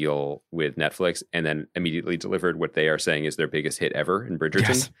bank-breaking deal with Netflix and then immediately delivered what they are saying is their biggest hit ever in Bridgerton.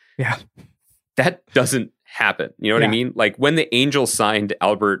 Yes. Yeah. That doesn't happen. You know what I mean? Like when the Angels signed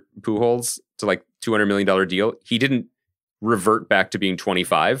Albert Pujols to like $200 million deal, he didn't revert back to being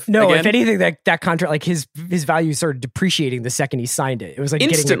 25. No, again. if anything, that contract, like his value started depreciating the second he signed it. It was like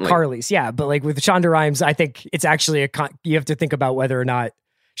Instantly. getting a car lease. Yeah, but like with Shonda Rhimes, I think it's actually you have to think about whether or not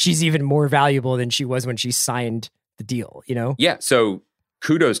she's even more valuable than she was when she signed the deal. Yeah. So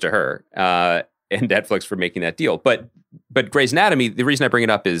kudos to her and Netflix for making that deal. But Grey's Anatomy, the reason I bring it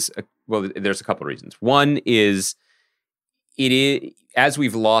up is, there's a couple of reasons. One is as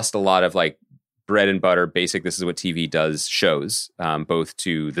we've lost a lot of like bread and butter, basic, this is what TV does shows, both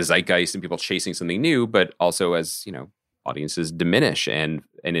to the zeitgeist and people chasing something new, but also as, audiences diminish and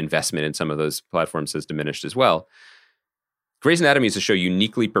an investment in some of those platforms has diminished as well. Grey's Anatomy is a show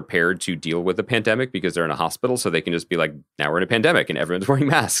uniquely prepared to deal with the pandemic because they're in a hospital, so they can just be like, now we're in a pandemic and everyone's wearing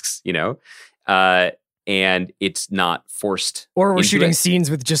masks, and it's not forced. Or we're shooting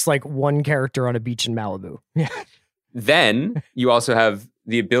scenes with just like one character on a beach in Malibu. Yeah. Then you also have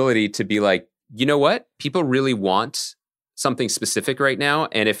the ability to be like, you know what? People really want something specific right now.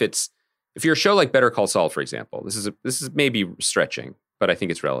 And if you're a show like Better Call Saul, for example, this is maybe stretching, but I think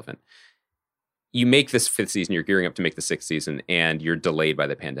it's relevant. You make this 5th season, you're gearing up to make the 6th season, and you're delayed by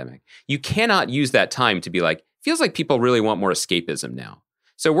the pandemic. You cannot use that time to be like, feels like people really want more escapism now.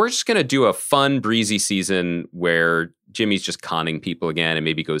 So we're just going to do a fun, breezy season where Jimmy's just conning people again and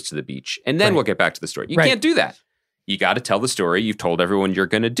maybe goes to the beach. And then we'll get back to the story. You can't do that. You got to tell the story you've told everyone you're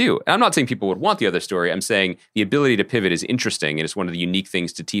going to do. And I'm not saying people would want the other story. I'm saying the ability to pivot is interesting, and it's one of the unique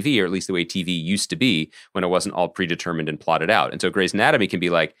things to TV, or at least the way TV used to be when it wasn't all predetermined and plotted out. And so Grey's Anatomy can be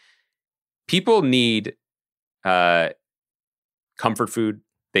like, people need comfort food.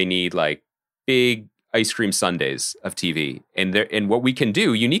 They need like big ice cream sundaes of TV. And what we can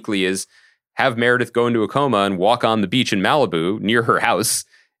do uniquely is have Meredith go into a coma and walk on the beach in Malibu near her house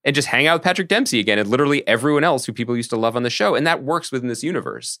and just hang out with Patrick Dempsey again and literally everyone else who people used to love on the show. And that works within this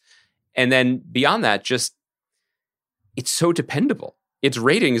universe. And then beyond that, just it's so dependable. Its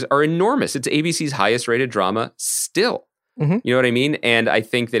ratings are enormous. It's ABC's highest rated drama still. Mm-hmm. You know what I mean? And I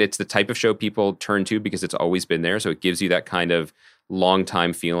think that it's the type of show people turn to because it's always been there. So it gives you that kind of long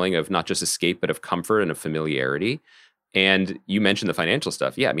time feeling of not just escape, but of comfort and of familiarity. And you mentioned the financial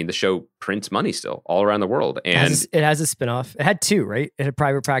stuff. Yeah, I mean, the show prints money still all around the world. And it has a spinoff. It had 2, right? It had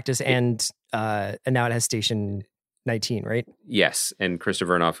Private Practice and now it has Station 19, right? Yes. And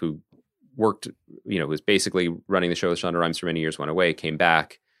Christopher Vernoff, who worked, was basically running the show with Shonda Rhimes for many years, went away, came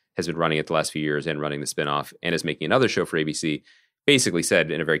back, has been running it the last few years and running the spinoff, and is making another show for ABC, basically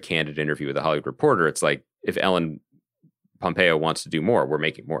said in a very candid interview with The Hollywood Reporter, it's like, if Ellen Pompeo wants to do more, we're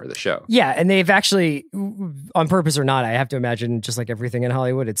making more of the show. Yeah, and they've actually, on purpose or not, I have to imagine, just like everything in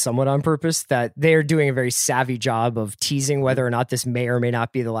Hollywood, it's somewhat on purpose, that they're doing a very savvy job of teasing whether or not this may or may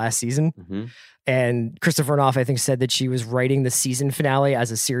not be the last season. Mm-hmm. And Christopher Vernoff, I think, said that she was writing the season finale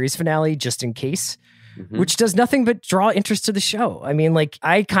as a series finale just in case. Mm-hmm. Which does nothing but draw interest to the show. I mean, like,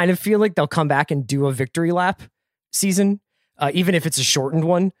 I kind of feel like they'll come back and do a victory lap season, even if it's a shortened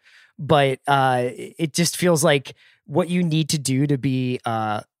one. But it just feels like what you need to do to be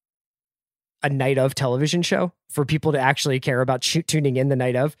a night of television show for people to actually care about tuning in the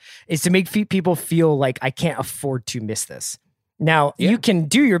night of is to make people feel like I can't afford to miss this. Now, you can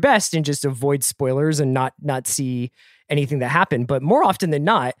do your best and just avoid spoilers and not see anything that happened. But more often than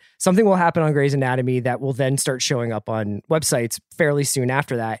not, something will happen on Grey's Anatomy that will then start showing up on websites fairly soon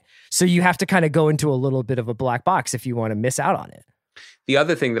after that. So you have to kind of go into a little bit of a black box if you want to miss out on it. The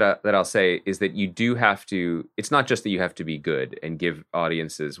other thing that I'll say is that you do have to, it's not just that you have to be good and give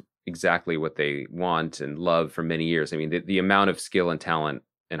audiences exactly what they want and love for many years. I mean, the amount of skill and talent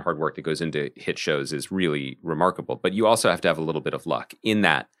and hard work that goes into hit shows is really remarkable. But you also have to have a little bit of luck in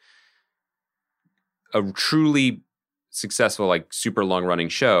that a truly successful, like super long running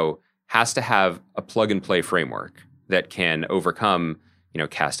show has to have a plug and play framework that can overcome,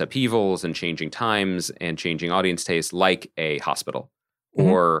 cast upheavals and changing times and changing audience tastes, like a hospital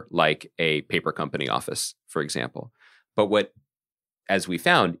or like a paper company office, for example. But as we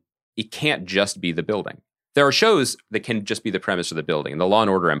found, it can't just be the building. There are shows that can just be the premise of the building. And the Law and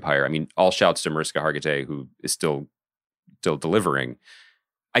Order empire, I mean, all shouts to Mariska Hargitay, who is still delivering.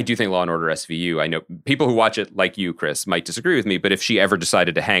 I do think Law & Order SVU, I know people who watch it like you, Chris, might disagree with me, but if she ever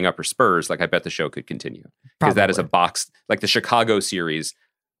decided to hang up her spurs, like I bet the show could continue. Because that is a box, like the Chicago series,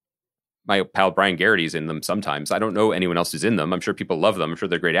 my pal Brian Garrity's in them sometimes. I don't know anyone else is in them. I'm sure people love them. I'm sure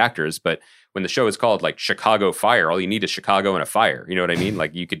they're great actors. But when the show is called like Chicago Fire, all you need is Chicago and a fire. You know what I mean?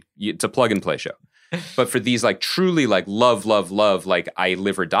 Like it's a plug and play show. But for these like truly like love, like I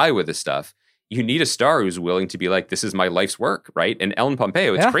live or die with this stuff, you need a star who's willing to be like, this is my life's work, right? And Ellen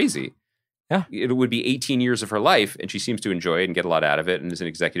Pompeo, it's crazy. Yeah. It would be 18 years of her life, and she seems to enjoy it and get a lot out of it and is an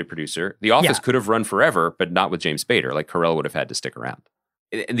executive producer. The Office could have run forever, but not with James Spader. Like Carell would have had to stick around.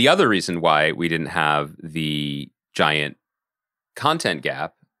 And the other reason why we didn't have the giant content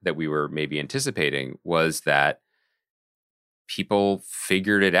gap that we were maybe anticipating was that people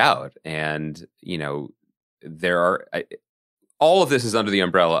figured it out. And, you know, all of this is under the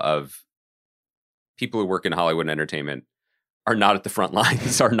umbrella of people who work in Hollywood and entertainment are not at the front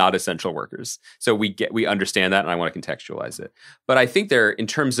lines, are not essential workers. So we understand that, and I want to contextualize it. But I think in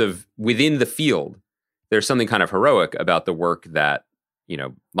terms of within the field, there's something kind of heroic about the work that, you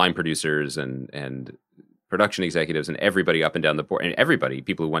know, line producers and production executives and everybody up and down the board, and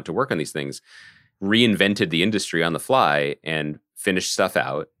people who went to work on these things, reinvented the industry on the fly and finished stuff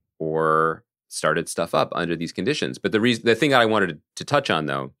out or started stuff up under these conditions. But the thing that I wanted to touch on,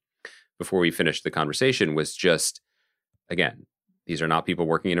 though, before we finished the conversation was just, again, these are not people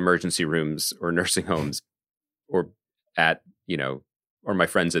working in emergency rooms or nursing homes or at, you know, or my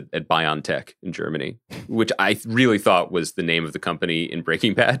friends at BioNTech in Germany, which I really thought was the name of the company in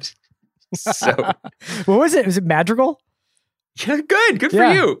Breaking Bad. So, what was it? Was it Madrigal? Yeah, good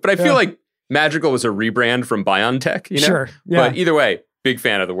for you. But I feel like Madrigal was a rebrand from BioNTech, you know? Sure. Yeah. But either way, big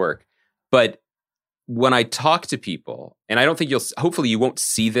fan of the work. But when I talk to people, and I don't think hopefully you won't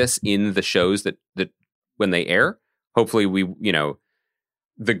see this in the shows that when they air. Hopefully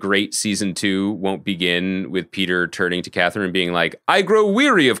the great season 2 won't begin with Peter turning to Catherine and being like, I grow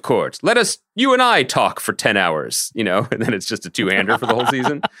weary of court. You and I talk for 10 hours, you know, and then it's just a two-hander for the whole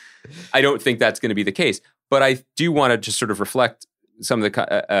season. I don't think that's going to be the case. But I do want to just sort of reflect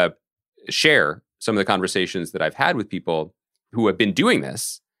share some of the conversations that I've had with people who have been doing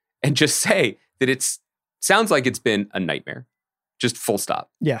this and just say that sounds like it's been a nightmare. Just full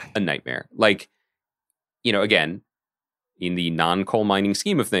stop. Yeah. A nightmare. Like, you know, again, in the non-coal mining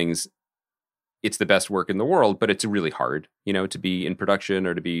scheme of things, it's the best work in the world, but it's really hard, you know, to be in production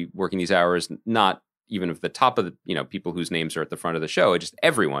or to be working these hours, not even at the top of the, you know, people whose names are at the front of the show, just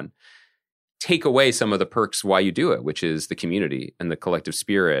everyone. Take away some of the perks why you do it, which is the community and the collective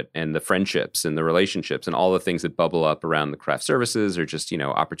spirit and the friendships and the relationships and all the things that bubble up around the craft services or just, you know,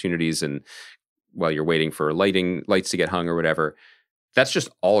 opportunities and while you're waiting for lights to get hung or whatever. That's just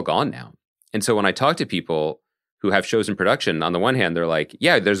all gone now. And so when I talk to people who have shows in production, on the one hand, they're like,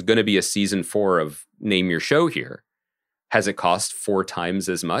 yeah, there's going to be a season 4 of Name Your Show here. Has it cost 4 times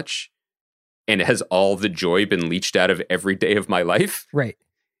as much? And has all the joy been leached out of every day of my life? Right.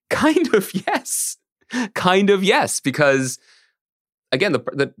 Kind of yes. Because again,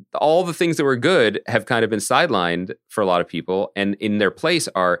 all the things that were good have kind of been sidelined for a lot of people. And in their place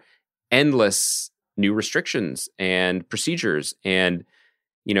are endless new restrictions and procedures. And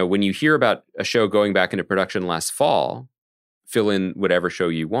you know, when you hear about a show going back into production last fall, fill in whatever show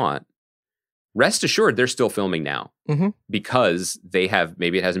you want, rest assured they're still filming now because they have,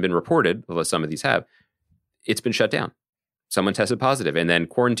 maybe it hasn't been reported, although some of these have, it's been shut down. Someone tested positive, and then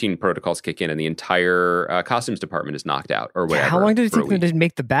quarantine protocols kick in and the entire costumes department is knocked out or whatever. How long did it take them to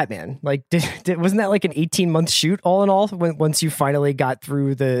make the Batman? Like, wasn't that like an 18-month shoot all in all once you finally got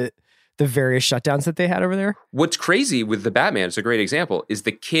through the various shutdowns that they had over there? What's crazy with the Batman, it's a great example, is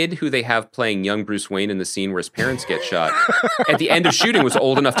the kid who they have playing young Bruce Wayne in the scene where his parents get shot at the end of shooting was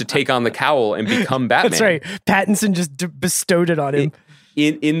old enough to take on the cowl and become Batman. That's right. Pattinson just bestowed it on him.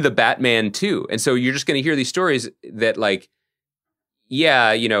 In the Batman 2. And so you're just going to hear these stories that like,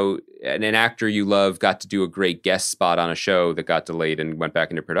 yeah, you know, an actor you love got to do a great guest spot on a show that got delayed and went back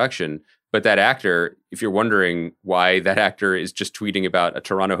into production. But that actor, if you're wondering why that actor is just tweeting about a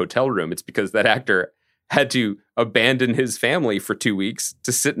Toronto hotel room, it's because that actor had to abandon his family for 2 weeks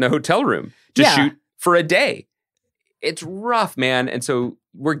to sit in a hotel room to shoot for a day. It's rough, man. And so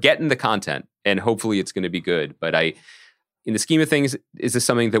we're getting the content and hopefully it's going to be good. But in the scheme of things, is this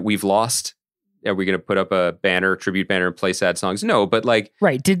something that we've lost? Are we going to put up a banner, tribute banner, and play sad songs? No, but like...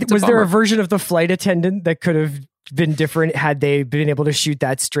 Right. Was there a version of the flight attendant that could have been different had they been able to shoot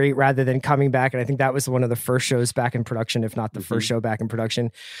that straight rather than coming back? And I think that was one of the first shows back in production, if not the first show back in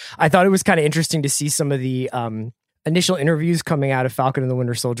production. I thought it was kind of interesting to see some of the initial interviews coming out of Falcon and the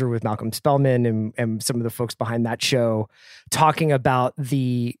Winter Soldier with Malcolm Spellman and some of the folks behind that show talking about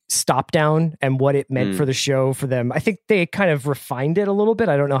the stop down and what it meant for the show for them. I think they kind of refined it a little bit.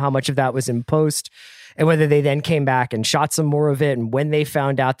 I don't know how much of that was in post and whether they then came back and shot some more of it. And when they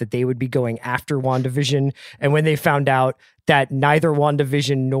found out that they would be going after WandaVision, and when they found out that neither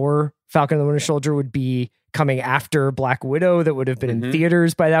WandaVision nor Falcon and the Winter Soldier would be coming after Black Widow that would have been in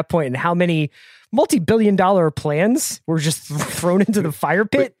theaters by that point, and how many multi-billion-dollar plans were just thrown into the fire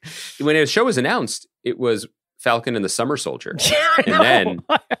pit. When the show was announced, it was Falcon and the Summer Soldier. And then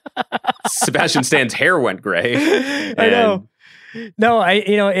Sebastian Stan's hair went gray. I know. No,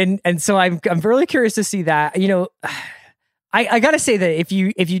 and so I'm really curious to see that. I gotta say that if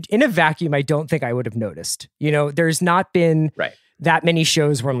you in a vacuum, I don't think I would have noticed. There's not been that many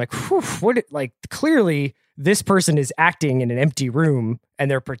shows where I'm like, clearly this person is acting in an empty room and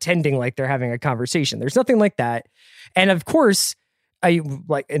they're pretending like they're having a conversation. There's nothing like that. And of course,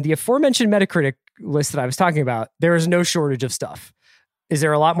 in the aforementioned Metacritic list that I was talking about, there is no shortage of stuff. Is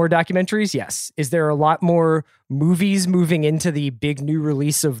there a lot more documentaries? Yes. Is there a lot more movies moving into the big new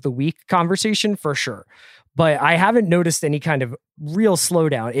release of the week conversation? For sure. But I haven't noticed any kind of real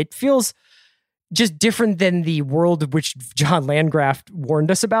slowdown. It feels just different than the world which John Landgraf warned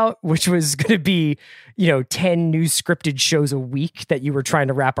us about, which was going to be, 10 new scripted shows a week that you were trying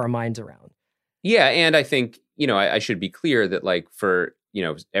to wrap our minds around. Yeah. And I think, I should be clear that for,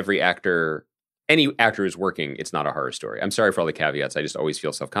 every actor, any actor who's working, it's not a horror story. I'm sorry for all the caveats. I just always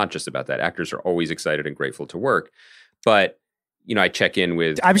feel self-conscious about that. Actors are always excited and grateful to work. But, I check in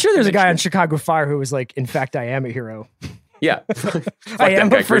with... I'm sure there's a guy on Chicago Fire who was like, in fact, I am a hero. Yeah. I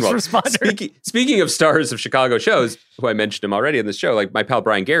am a first responder. Speaking of stars of Chicago shows, who I mentioned him already on this show, like my pal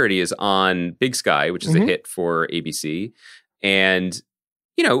Brian Garrity is on Big Sky, which is a hit for ABC. And,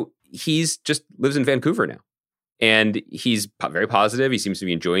 he's just lives in Vancouver now. And he's very positive. He seems to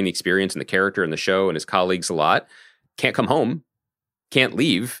be enjoying the experience and the character and the show and his colleagues a lot. Can't come home. Can't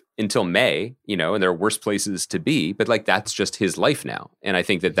leave until May, and there are worse places to be. But that's just his life now. And I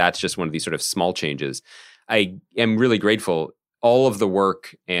think that that's just one of these sort of small changes. I am really grateful. All of the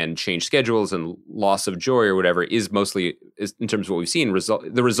work and change schedules and loss of joy or whatever is mostly, in terms of what we've seen,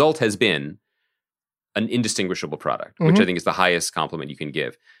 the result has been an indistinguishable product, which I think is the highest compliment you can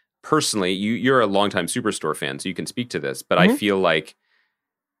give. Personally, you're a longtime Superstore fan, so you can speak to this, but I feel like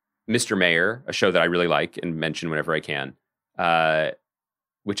Mr. Mayor, a show that I really like and mention whenever I can,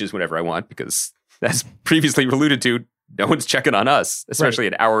 which is whenever I want, because as previously alluded to, no one's checking on us,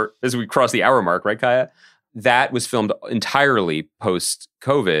 especially as we cross the hour mark, right, Kaya? That was filmed entirely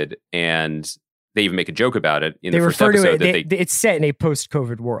post-COVID, and they even make a joke about it in the first episode. It's set in a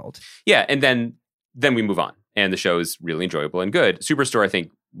post-COVID world. Yeah, and then we move on, and the show is really enjoyable and good. Superstore, I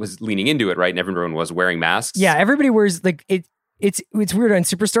think, was leaning into it, right? And everyone was wearing masks. Yeah, everybody wears it's weird on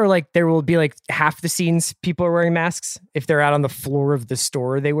Superstore. There will be half the scenes people are wearing masks. If they're out on the floor of the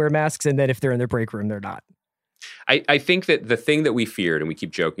store, they wear masks, and then if they're in their break room, they're not. I think that the thing that we feared, and we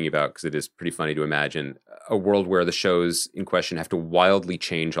keep joking about because it is pretty funny to imagine, a world where the shows in question have to wildly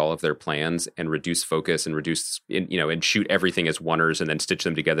change all of their plans and reduce focus and and shoot everything as oneers and then stitch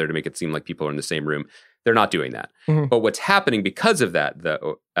them together to make it seem like people are in the same room. They're not doing that. But what's happening because of that,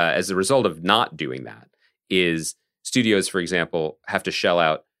 though, as a result of not doing that, is studios, for example, have to shell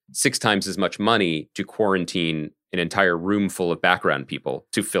out 6 times as much money to quarantine an entire room full of background people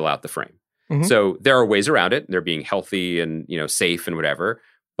to fill out the frame. So there are ways around it. They're being healthy and, safe and whatever,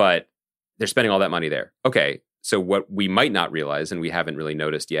 but they're spending all that money there. Okay. So what we might not realize, and we haven't really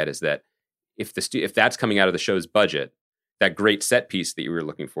noticed yet, is that if that's coming out of the show's budget, that great set piece that you were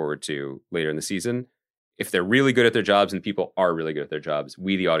looking forward to later in the season, if they're really good at their jobs and people are really good at their jobs,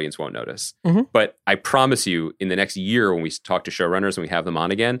 we, the audience, won't notice. But I promise you, in the next year, when we talk to showrunners and we have them on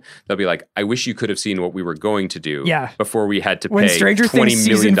again, they'll be like, I wish you could have seen what we were going to do before we had to pay Stranger $20 Things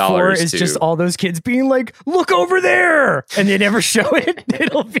million. Season 4 is just all those kids being like, look over there! And they never show it.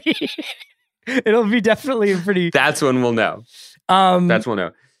 It'll be definitely a pretty... That's when we'll know. That's when we'll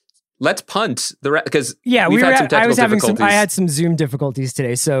know. Let's punt the rest, because we've had some technical difficulties. I had some Zoom difficulties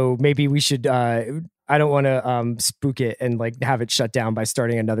today, so maybe we should... I don't want to spook it and have it shut down by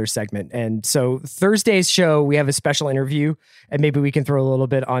starting another segment. And so Thursday's show, we have a special interview, and maybe we can throw a little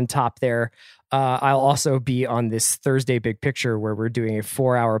bit on top there. I'll also be on this Thursday Big Picture where we're doing a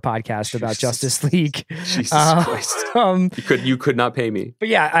 4-hour podcast about Justice League. Jesus Christ. You could not pay me. But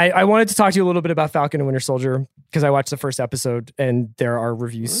yeah, I wanted to talk to you a little bit about Falcon and Winter Soldier because I watched the first episode and there are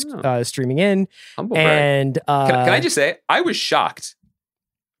reviews streaming in. Humble and can I just say, I was shocked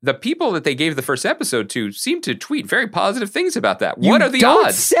the people that they gave the first episode to seem to tweet very positive things about that. You what are the don't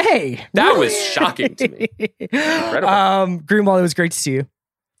odds? Say That was shocking to me. Incredible. Greenwald, it was great to see you.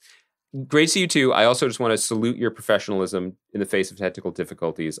 Great to see you too. I also just want to salute your professionalism in the face of technical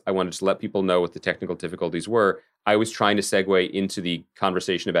difficulties. I wanted to let people know what the technical difficulties were. I was trying to segue into the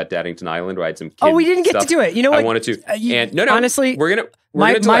conversation about Daddington Island, where I had some kid we didn't get stuff to do it. You know what? I wanted to. And no, honestly, we're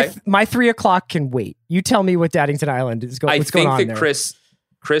gonna delay. my 3 o'clock can wait. You tell me what Daddington Island is going. What's going on there? I think that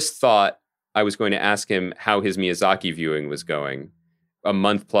Chris thought I was going to ask him how his Miyazaki viewing was going a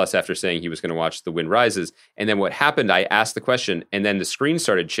month plus after saying he was going to watch The Wind Rises. And then what happened, I asked the question, and then the screen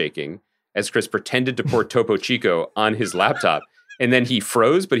started shaking as Chris pretended to pour Topo Chico on his laptop. And then he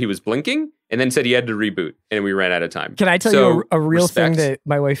froze, but he was blinking, and then said he had to reboot, and we ran out of time. Can I tell you a real thing that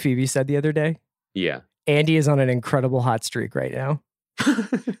my wife Phoebe said the other day? Yeah. Andy is on an incredible hot streak right now.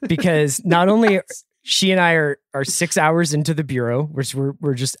 Because not only she and I are 6 hours into the Bureau, which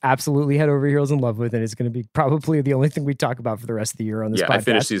we're just absolutely head over heels in love with, and it's going to be probably the only thing we talk about for the rest of the year on this podcast. I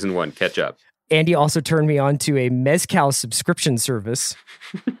finished season 1. Catch up. Andy also turned me on to a Mezcal subscription service,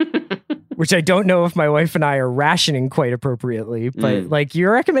 which I don't know if my wife and I are rationing quite appropriately, but like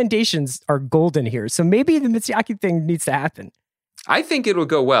your recommendations are golden here. So maybe the Miyazaki thing needs to happen. I think it'll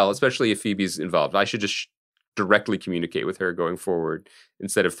go well, especially if Phoebe's involved. I should just directly communicate with her going forward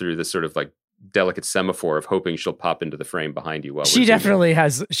instead of through this sort of like delicate semaphore of hoping she'll pop into the frame behind you. While she definitely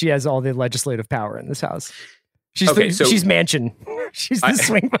has. She has all the legislative power in this house. She's Manchin. She's the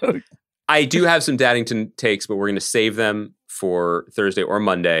swing vote. I do have some Daddington takes, but we're going to save them for Thursday or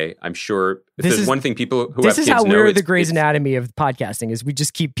Monday. I'm sure if there's one thing people who have kids know. This is how we're the Grey's Anatomy of podcasting, is we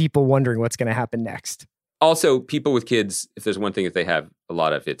just keep people wondering what's going to happen next. Also, people with kids, if there's one thing that they have a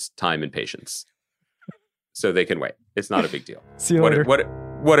lot of, it's time and patience. So they can wait. It's not a big deal. See you later.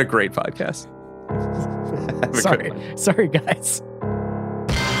 What a great podcast. Sorry, guys.